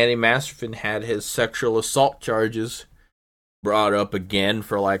Danny Masterson had his sexual assault charges brought up again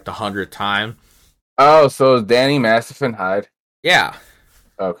for like the 100th time. Oh, so is Danny Masterson Hyde? Yeah.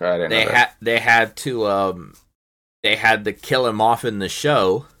 Okay, I didn't know that. They had to kill him off in the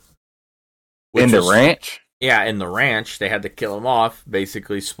show. In the ranch? Yeah, in the ranch. They had to kill him off.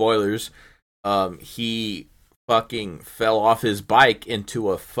 Basically, spoilers. He fucking fell off his bike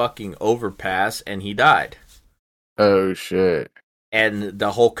into a fucking overpass and he died. Oh shit. And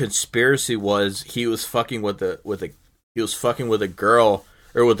the whole conspiracy was he was fucking with a girl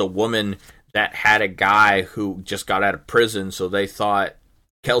or with a woman that had a guy who just got out of prison, so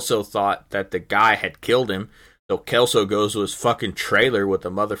Kelso thought that the guy had killed him. So Kelso goes to his fucking trailer with a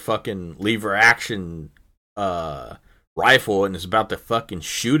motherfucking lever action rifle and is about to fucking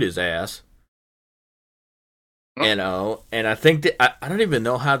shoot his ass. You know, and I think that I don't even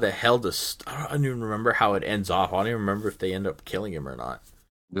know how the hell I don't even remember how it ends off. I don't even remember if they end up killing him or not.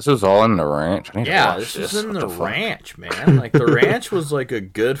 This was all in the ranch. This was in the ranch, man. Like, the ranch was like a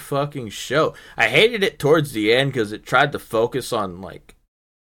good fucking show. I hated it towards the end because it tried to focus on like,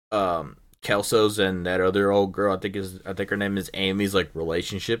 Kelso's and that other old girl. I think her name is Amy's like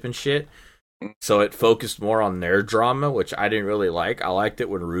relationship and shit. So it focused more on their drama, which I didn't really like. I liked it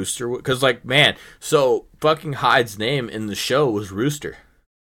when Rooster, because like, man, so fucking Hyde's name in the show was Rooster.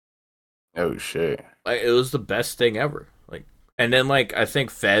 Oh shit! Like, it was the best thing ever. Like, and then like I think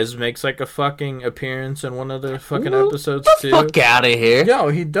Fez makes like a fucking appearance in one of the fucking episodes too. Fuck out of here!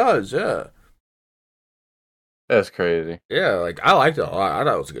 Yeah, he does. Yeah, that's crazy. Yeah, like I liked it a lot. I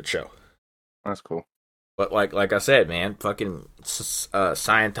thought it was a good show. That's cool. But like I said, man, fucking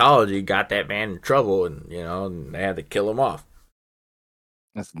Scientology got that man in trouble, and you know, and they had to kill him off.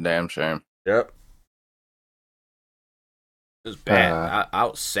 That's a damn shame. Yep. It was bad. I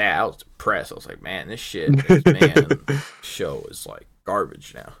was sad. I was depressed. I was like, man, this show is like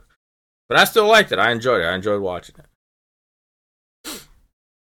garbage now. But I still liked it. I enjoyed it. I enjoyed watching it.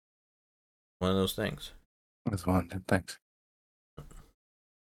 One of those things. That's one of them things.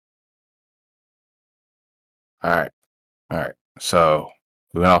 All right. So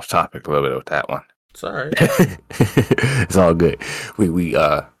we went off topic a little bit with that one. It's all right. It's all good.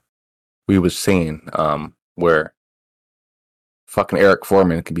 We was seeing where fucking Eric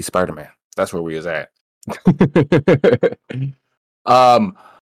Foreman could be Spider-Man. That's where we was at.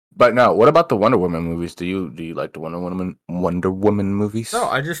 But no, what about the Wonder Woman movies? Do you like the Wonder Woman movies? No,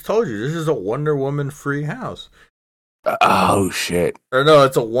 I just told you this is a Wonder Woman free house. Oh shit! Or no,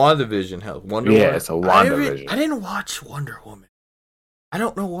 it's a WandaVision house. It's a WandaVision. I didn't watch Wonder Woman. I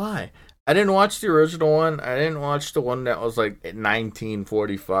don't know why. I didn't watch the original one. I didn't watch the one that was like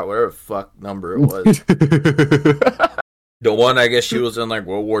 1945, whatever the fuck number it was. The one, I guess she was in like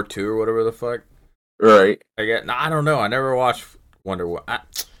World War II or whatever the fuck. Right. I don't know. I never watched Wonder Woman. I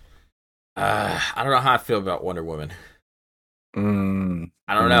don't know how I feel about Wonder Woman. I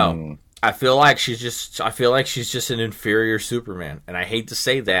don't know. I feel like she's just an inferior Superman, and I hate to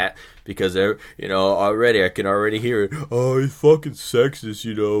say that because already I can already hear it. Oh, he's fucking sexist,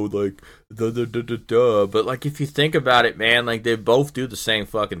 like duh. But like, if you think about it, man, like they both do the same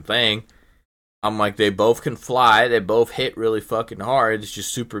fucking thing. I'm like, they both can fly, they both hit really fucking hard. It's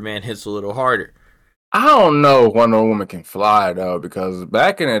just Superman hits a little harder. I don't know if Wonder Woman can fly though, because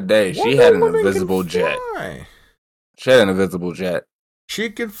back in the day she had an invisible jet. She had an invisible jet. She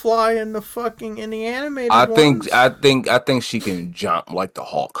can fly in the animated I ones. think she can jump like the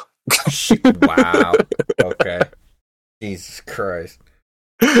Hulk. Wow. Okay. Jesus Christ.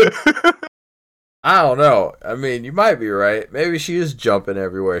 I don't know. I mean, you might be right. Maybe she is jumping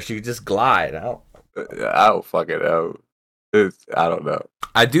everywhere. She could just glide. I don't fucking know. I don't know.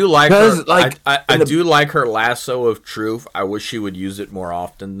 I do like her. Like, I do like her lasso of truth. I wish she would use it more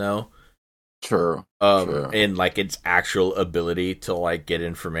often, though. True. And like its actual ability to like get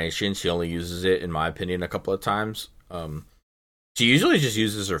information, she only uses it, in my opinion, a couple of times. She usually just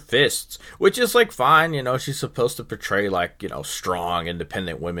uses her fists, which is like fine. She's supposed to portray like strong,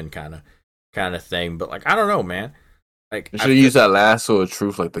 independent women kind of thing. But like, I don't know, man. Like, you should use that lasso of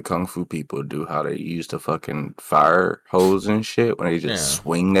truth like the kung fu people do. How they use the fucking fire hose and shit when they just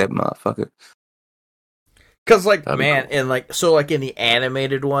swing that motherfucker. Because, like, man, cool. And, like, so, like, in the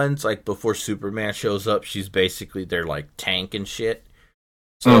animated ones, like, before Superman shows up, she's basically their, like, tank and shit.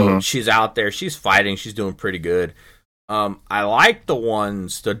 So, she's out there, she's fighting, she's doing pretty good. I like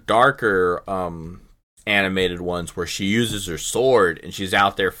the darker, animated ones where she uses her sword and she's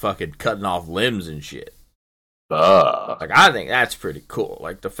out there fucking cutting off limbs and shit. Like, I think that's pretty cool.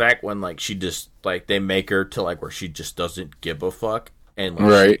 Like, the fact when, like, she just, like, they make her to, like, where she just doesn't give a fuck. And,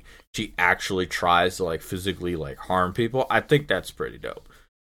 like, she actually tries to, like, physically, like, harm people. I think that's pretty dope.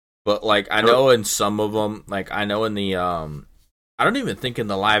 But, like, I know in some of them, like, I know in the, I don't even think in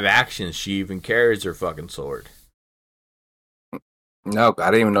the live action she even carries her fucking sword. No, I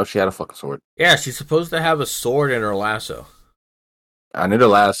didn't even know she had a fucking sword. Yeah, she's supposed to have a sword in her lasso. I knew the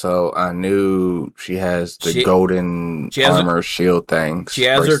lasso. I knew she has the golden she has armor shield things.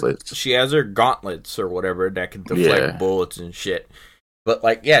 Bracelets. She has her gauntlets or whatever that can deflect bullets and shit. But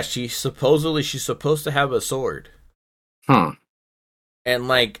like, yeah, she's supposed to have a sword. And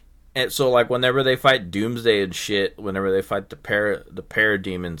like, and so like whenever they fight Doomsday and shit, whenever they fight the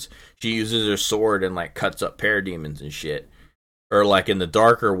parademons, she uses her sword and like cuts up parademons and shit. Or like in the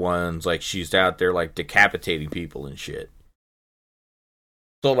darker ones, like she's out there like decapitating people and shit.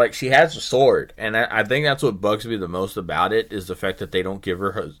 So like she has a sword, and I think that's what bugs me the most about it is the fact that they don't give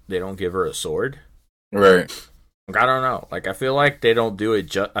her a sword. Right. Like, I don't know. Like I feel like they don't do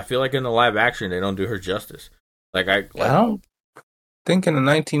it. I feel like in the live action they don't do her justice. I don't think in the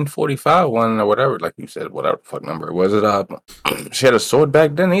 1945 one or whatever, like you said, whatever the fuck number was it? She had a sword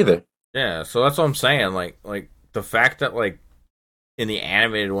back then either. Yeah, so that's what I'm saying. Like the fact that like in the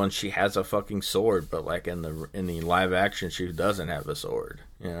animated one she has a fucking sword, but like in the live action she doesn't have a sword.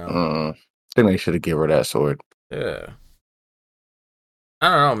 You know, I think they should have given her that sword. Yeah, I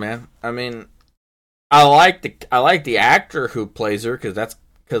don't know, man. I mean, I like the actor who plays her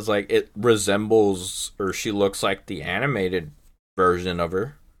because like it resembles or she looks like the animated version of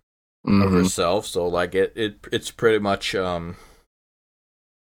her of herself. So like it's pretty much they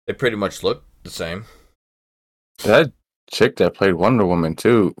pretty much look the same. That chick that played Wonder Woman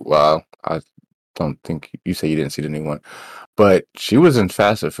too. Well, I don't think you say you didn't see the new one, but she was in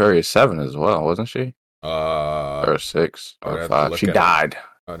Fast and Furious 7 as well, wasn't she? Or 6 or 5. She died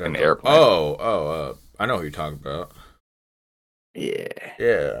in the airplane. I know who you're talking about.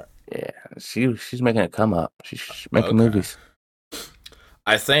 Yeah. She's making it come up. She's making movies.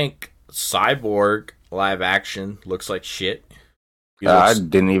 I think Cyborg live action looks like shit. I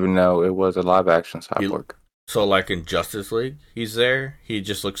didn't even know it was a live action Cyborg. So, like in Justice League, he's there. He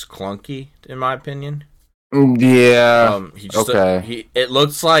just looks clunky, in my opinion. Yeah. It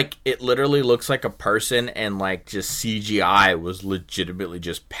literally looks like a person, and like just CGI was legitimately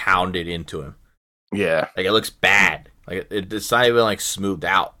just pounded into him. Yeah. Like it looks bad. Like it's not even like smoothed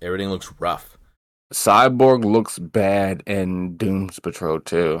out. Everything looks rough. Cyborg looks bad in Doom's Patrol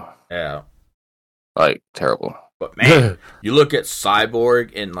too. Yeah. Like terrible. But man, you look at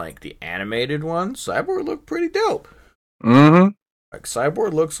Cyborg in like the animated one, Cyborg looked pretty dope. Mm-hmm. Like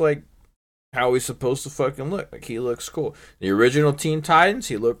Cyborg looks like how he's supposed to fucking look. Like he looks cool. The original Teen Titans,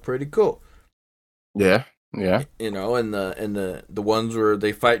 he looked pretty cool. Yeah. You know, and the ones where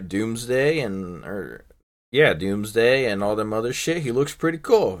they fight Doomsday Doomsday and all them other shit, he looks pretty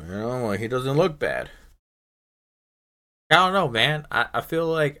cool. You know, like he doesn't look bad. I don't know, man. I feel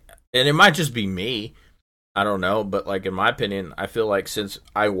like, and it might just be me, I don't know, but like in my opinion, I feel like since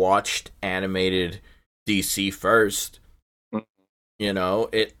I watched animated DC first, you know,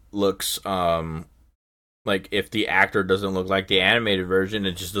 it looks like if the actor doesn't look like the animated version,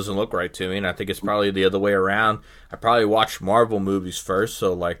 it just doesn't look right to me. And I think it's probably the other way around. I probably watched Marvel movies first,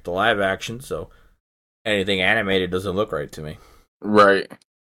 so like the live action, so anything animated doesn't look right to me. Right.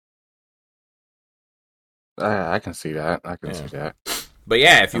 I can see that. See that. But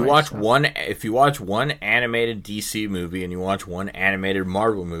yeah, if you watch one animated DC movie and you watch one animated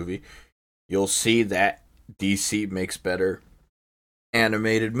Marvel movie, you'll see that DC makes better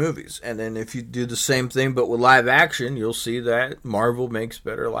animated movies. And then if you do the same thing but with live action, you'll see that Marvel makes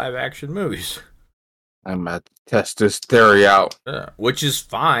better live action movies. I'm about to test this theory out. Yeah, which is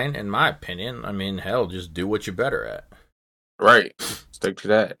fine, in my opinion. I mean, hell, just do what you're better at. Right. Stick to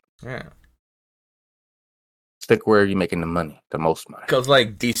that. Yeah. Stick where you're making the most money. Because,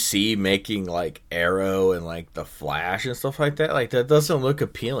 like, DC making, like, Arrow and, like, The Flash and stuff like that doesn't look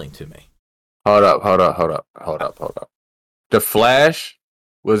appealing to me. Hold up. The Flash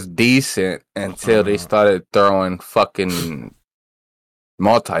was decent until they started throwing fucking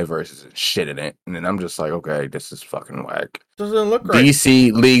multiverses and shit in it. And then I'm just like, okay, this is fucking whack. Doesn't look right.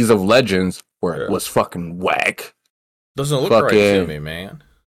 DC Leagues of Legends was fucking whack. Doesn't look right to me, man.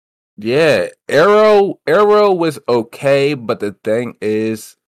 Yeah, Arrow was okay, but the thing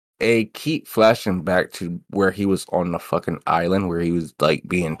is, they keep flashing back to where he was on the fucking island, where he was like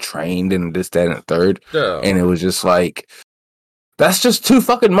being trained and this, that, and the third. Yeah. And it was just like, that's just too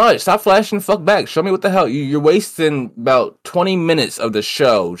fucking much. Stop flashing the fuck back. Show me what the hell. You're wasting about 20 minutes of the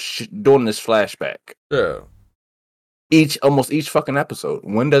show doing this flashback. Yeah. Almost each fucking episode.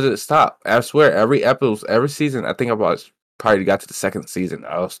 When does it stop? I swear, every season, I think probably got to the second season,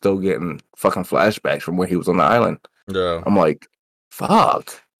 I was still getting fucking flashbacks from when he was on the island. Yeah. I'm like,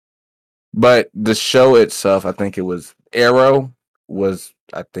 fuck. But the show itself, I think it was Arrow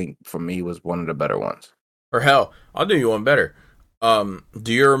I think for me was one of the better ones. Or hell, I'll do you one better. Do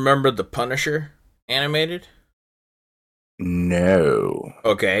you remember The Punisher animated? No.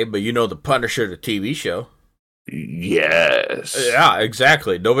 Okay, but you know the Punisher, the TV show. Yes. Yeah,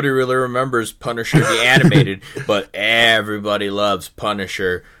 exactly. Nobody really remembers Punisher the animated, but everybody loves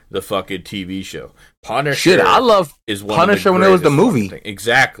Punisher the fucking TV show. Punisher. Shit, I love is one Punisher of the when it was the greatest movie. fucking thing.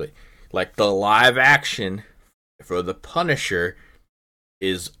 Exactly. Like the live action for the Punisher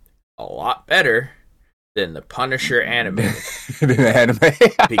is a lot better than the Punisher animated.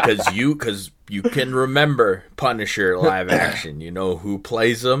 because you can remember Punisher live action. You know who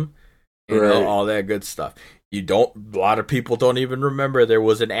plays them, know all that good stuff. A lot of people don't even remember there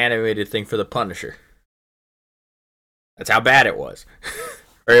was an animated thing for the Punisher. That's how bad it was.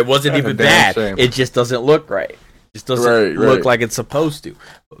 Or it wasn't even bad. Shame. It just doesn't look right. It just doesn't look like it's supposed to.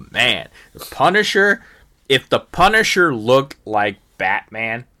 But man, the Punisher, if the Punisher looked like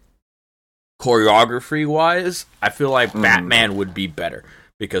Batman, choreography wise, I feel like Batman would be better.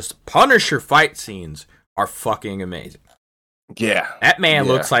 Because the Punisher fight scenes are fucking amazing. Yeah. That man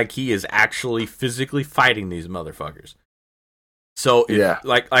looks like he is actually physically fighting these motherfuckers. So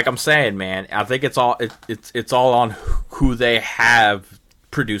like I'm saying, man, I think it's all on who they have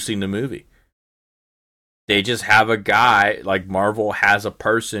producing the movie. They just have a guy, like Marvel has a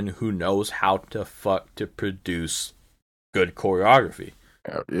person who knows how to produce good choreography.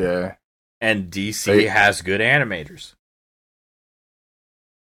 Yeah. And DC has good animators.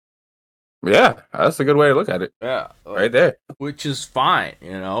 Yeah, that's a good way to look at it. Yeah, right there. Which is fine,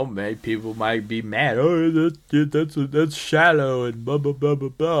 you know. Maybe people might be mad. Oh, that's shallow and blah blah blah blah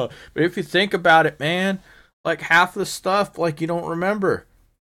blah. But if you think about it, man, like half the stuff, like you don't remember.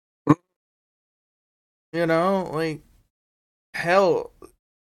 You know, like hell,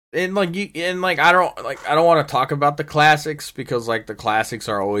 and I don't want to talk about the classics because like the classics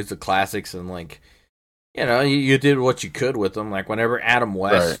are always the classics, and like. You know, you did what you could with them. Like, whenever Adam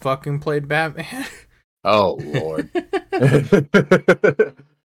West fucking played Batman. Oh, Lord.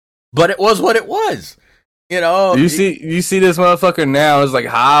 But it was what it was. You know? You see this motherfucker now, it's like,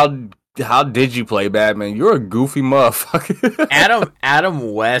 how did you play Batman? You're a goofy motherfucker.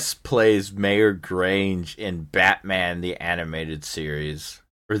 Adam West plays Mayor Grange in Batman, the animated series.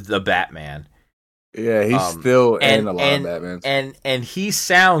 Or The Batman. Yeah, he's still in a lot of Batmans. And he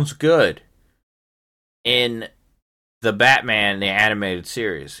sounds good. In the Batman, the animated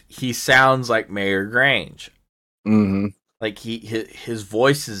series, he sounds like Mayor Grange. Mm-hmm. Like his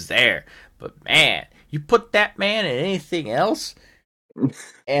voice is there, but man, you put that man in anything else,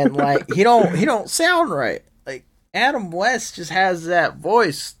 and like he don't sound right. Like Adam West just has that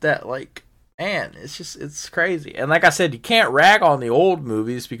voice that like man, it's crazy. And like I said, you can't rag on the old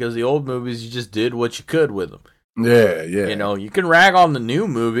movies because the old movies you just did what you could with them. Yeah. You know, you can rag on the new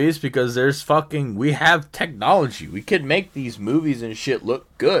movies because we have technology. We can make these movies and shit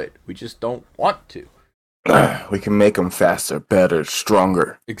look good. We just don't want to. We can make them faster, better,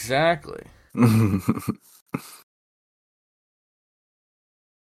 stronger. Exactly. Oh,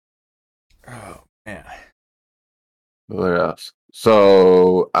 man. What else?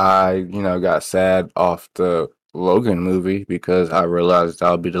 So, I, got sad off the Logan movie because I realized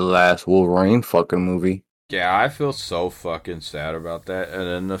that'll be the last Wolverine fucking movie. Yeah, I feel so fucking sad about that. And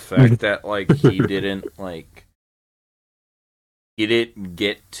then the fact that, like, he didn't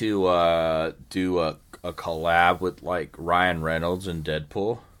get to do a collab with, like, Ryan Reynolds and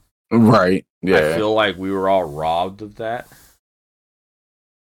Deadpool. Right, yeah. I feel like we were all robbed of that.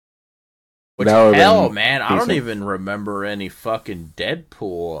 Which, hell, man, I don't even remember any fucking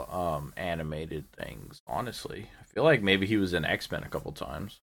Deadpool animated things, honestly. I feel like maybe he was in X-Men a couple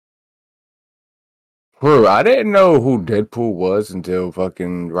times. Bro, I didn't know who Deadpool was until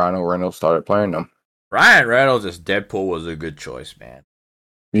fucking Ryan Reynolds started playing them. Ryan Reynolds as Deadpool was a good choice, man.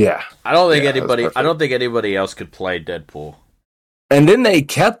 Yeah. I don't think anybody else could play Deadpool. And then they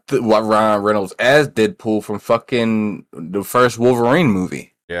kept Ryan Reynolds as Deadpool from fucking the first Wolverine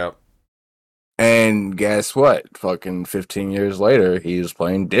movie. Yep. And guess what? Fucking 15 years later, he was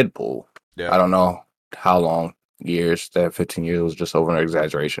playing Deadpool. Yep. I don't know how long. Years. That 15 years was just over an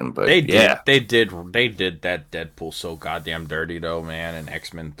exaggeration, but they did that Deadpool so goddamn dirty though, man. In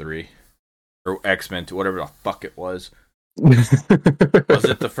X-Men 3 or X-Men 2, whatever the fuck it was. Was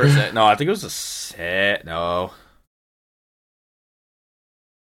it the first? No, I think it was the set. No,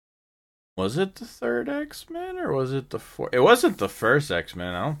 was it the third X-Men or was it the fourth? It wasn't the first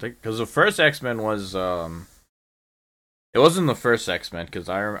X-Men. I don't think because the first X-Men was It wasn't the first X-Men because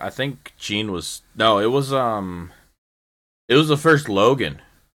I think Jean was it was the first Logan.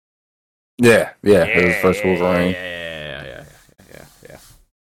 Yeah, it was the first Wolverine. Yeah.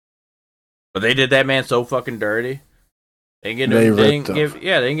 But they did that man so fucking dirty. They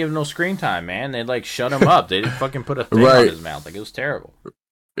didn't give no screen time, man. They like shut him up. They didn't fucking put a thing on his mouth. Like, it was terrible.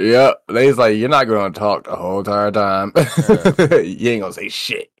 Yeah, they's like, you're not going to talk the whole entire time. You ain't gonna say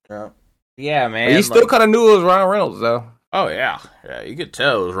shit. Yeah, man. But you still kind of knew it was Ryan Reynolds, though. Oh yeah, you could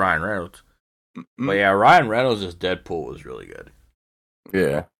tell it was Ryan Reynolds. But yeah, Ryan Reynolds as Deadpool was really good.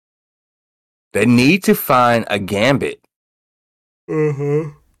 Yeah. They need to find a Gambit.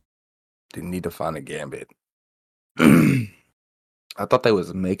 They need to find a Gambit. I thought they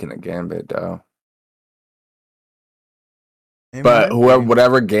was making a Gambit, though. But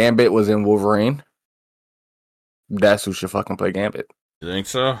whatever Gambit was in Wolverine, that's who should fucking play Gambit. You think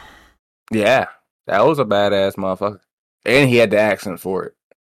so? Yeah. That was a badass motherfucker. And he had the accent for it.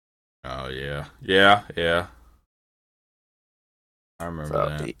 Oh, yeah. Yeah. I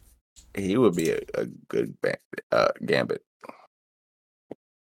remember that. He would be a good Gambit.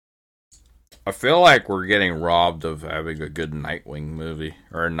 I feel like we're getting robbed of having a good Nightwing movie.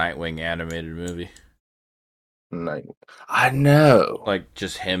 Or a Nightwing animated movie. I know. Like,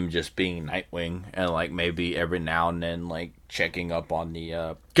 just him just being Nightwing. And, like, maybe every now and then, like, checking up on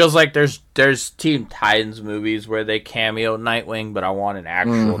the... Because, like, there's Teen Titans movies where they cameo Nightwing, but I want an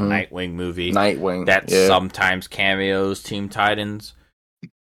actual Nightwing movie. That sometimes cameos Teen Titans.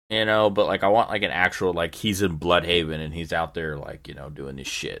 You know, but, like, I want, like, an actual, like, he's in Bloodhaven and he's out there, like, you know, doing this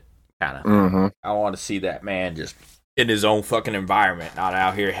shit. Kind of. I want to see that man just in his own fucking environment, not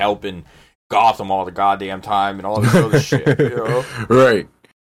out here helping Gotham all the goddamn time and all this other shit, you know? Right.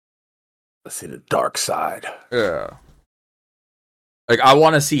 Let's see the dark side. Yeah. Like, I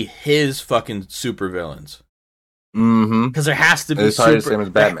want to see his fucking supervillains. Because there has to be it's probably the same as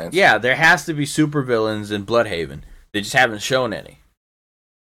Batman. Yeah, there has to be supervillains in Bloodhaven. They just haven't shown any.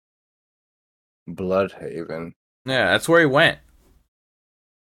 Bloodhaven. Yeah, that's where he went.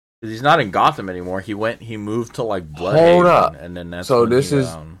 Because he's not in Gotham anymore. He moved to, like, Bloodhaven. Hold up. And then that's so this is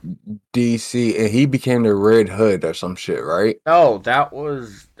DC, and he became the Red Hood or some shit, right? Oh, that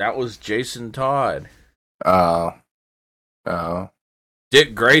was Jason Todd. Oh.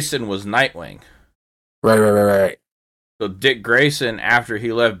 Dick Grayson was Nightwing. Right. So Dick Grayson, after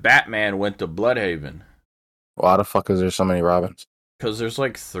he left Batman, went to Bloodhaven. Why the fuck is there so many Robins? Because there's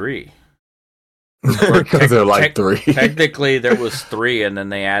like 3. Because they're like 3. Technically, there was 3, and then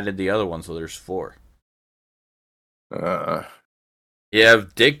they added the other one, so there's 4. You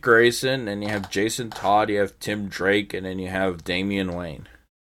have Dick Grayson, and you have Jason Todd, you have Tim Drake, and then you have Damian Wayne.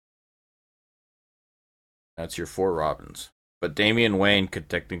 That's your 4 Robins. But Damian Wayne could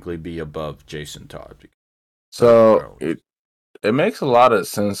technically be above Jason Todd. So it makes a lot of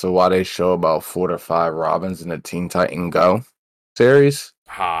sense of why they show about 4 to 5 Robins in the Teen Titan Go series.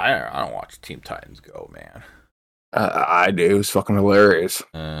 I don't watch Teen Titans Go, man. I do. It's fucking hilarious.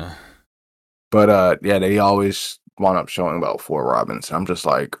 But yeah, they always wound up showing about 4 Robins. I'm just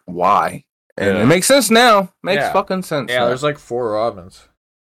like, why? And it makes sense now. Makes fucking sense. Yeah, now. There's like 4 Robins.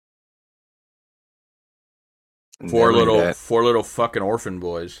 4 little fucking orphan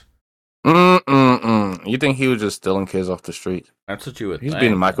boys. You think he was just stealing kids off the street? That's what you would think. He's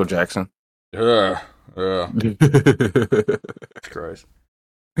being Michael Jackson. Christ.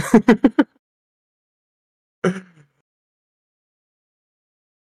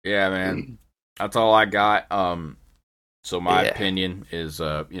 Yeah, man. That's all I got. So my opinion is,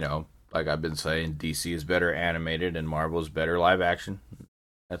 like I've been saying, DC is better animated and Marvel is better live action.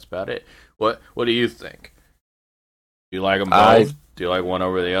 That's about it. What do you think? Do you like them both? Do you like one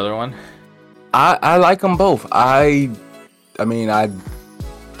over the other one? I like them both. I mean,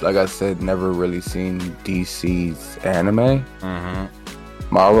 like I said, never really seen DC's anime.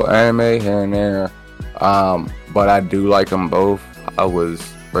 Marvel anime here and there. But I do like them both. I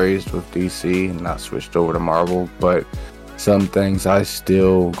was raised with DC and I switched over to Marvel, but some things I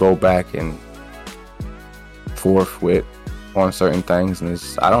still go back and forth with on certain things, and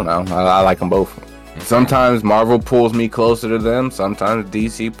I don't know. I like them both. Okay. Sometimes Marvel pulls me closer to them. Sometimes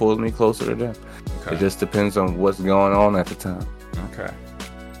DC pulls me closer to them. Okay. It just depends on what's going on at the time. Okay.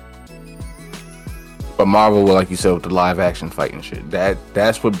 But Marvel, like you said, with the live action fighting shit,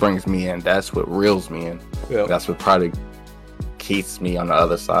 that's what brings me in. That's what reels me in. Yep. That's what probably keeps me on the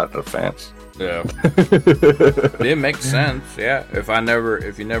other side of the fence. Yeah. It makes sense. Yeah. If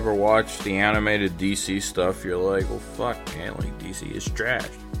you never watched the animated DC stuff, you're like, well, fuck, man, like DC is trash.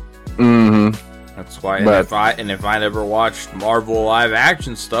 That's why. If I never watched Marvel live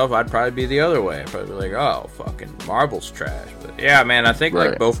action stuff, I'd probably be the other way. I'd probably be like, oh, fucking Marvel's trash. But yeah, man, I think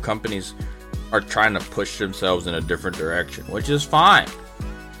like both companies are trying to push themselves in a different direction, which is fine.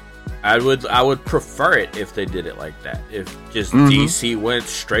 I would prefer it if they did it like that. If just DC went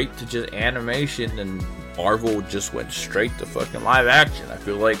straight to just animation and Marvel just went straight to fucking live action, I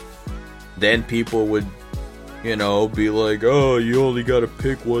feel like then people would, you know, be like, oh, you only gotta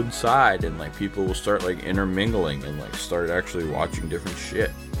pick one side, and like people will start like intermingling and like start actually watching different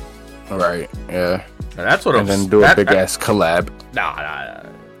shit. Right, yeah. And that's what and then do a big ass collab. Nah.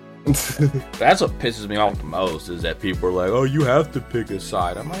 That's what pisses me off the most, is that people are like, oh, you have to pick a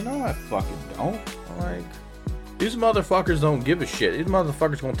side. I'm like, no, I fucking don't. I'm like, these motherfuckers don't give a shit. These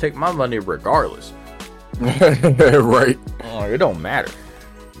motherfuckers gonna take my money regardless. Right. Oh, it don't matter.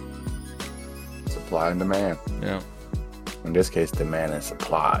 Supply and demand. Yeah. In this case, demand and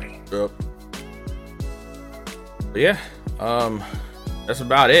supply. Yep. But yeah, that's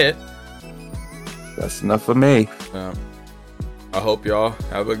about it. That's enough for me. I hope y'all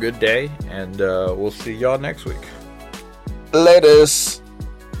have a good day, and we'll see y'all next week. Latest.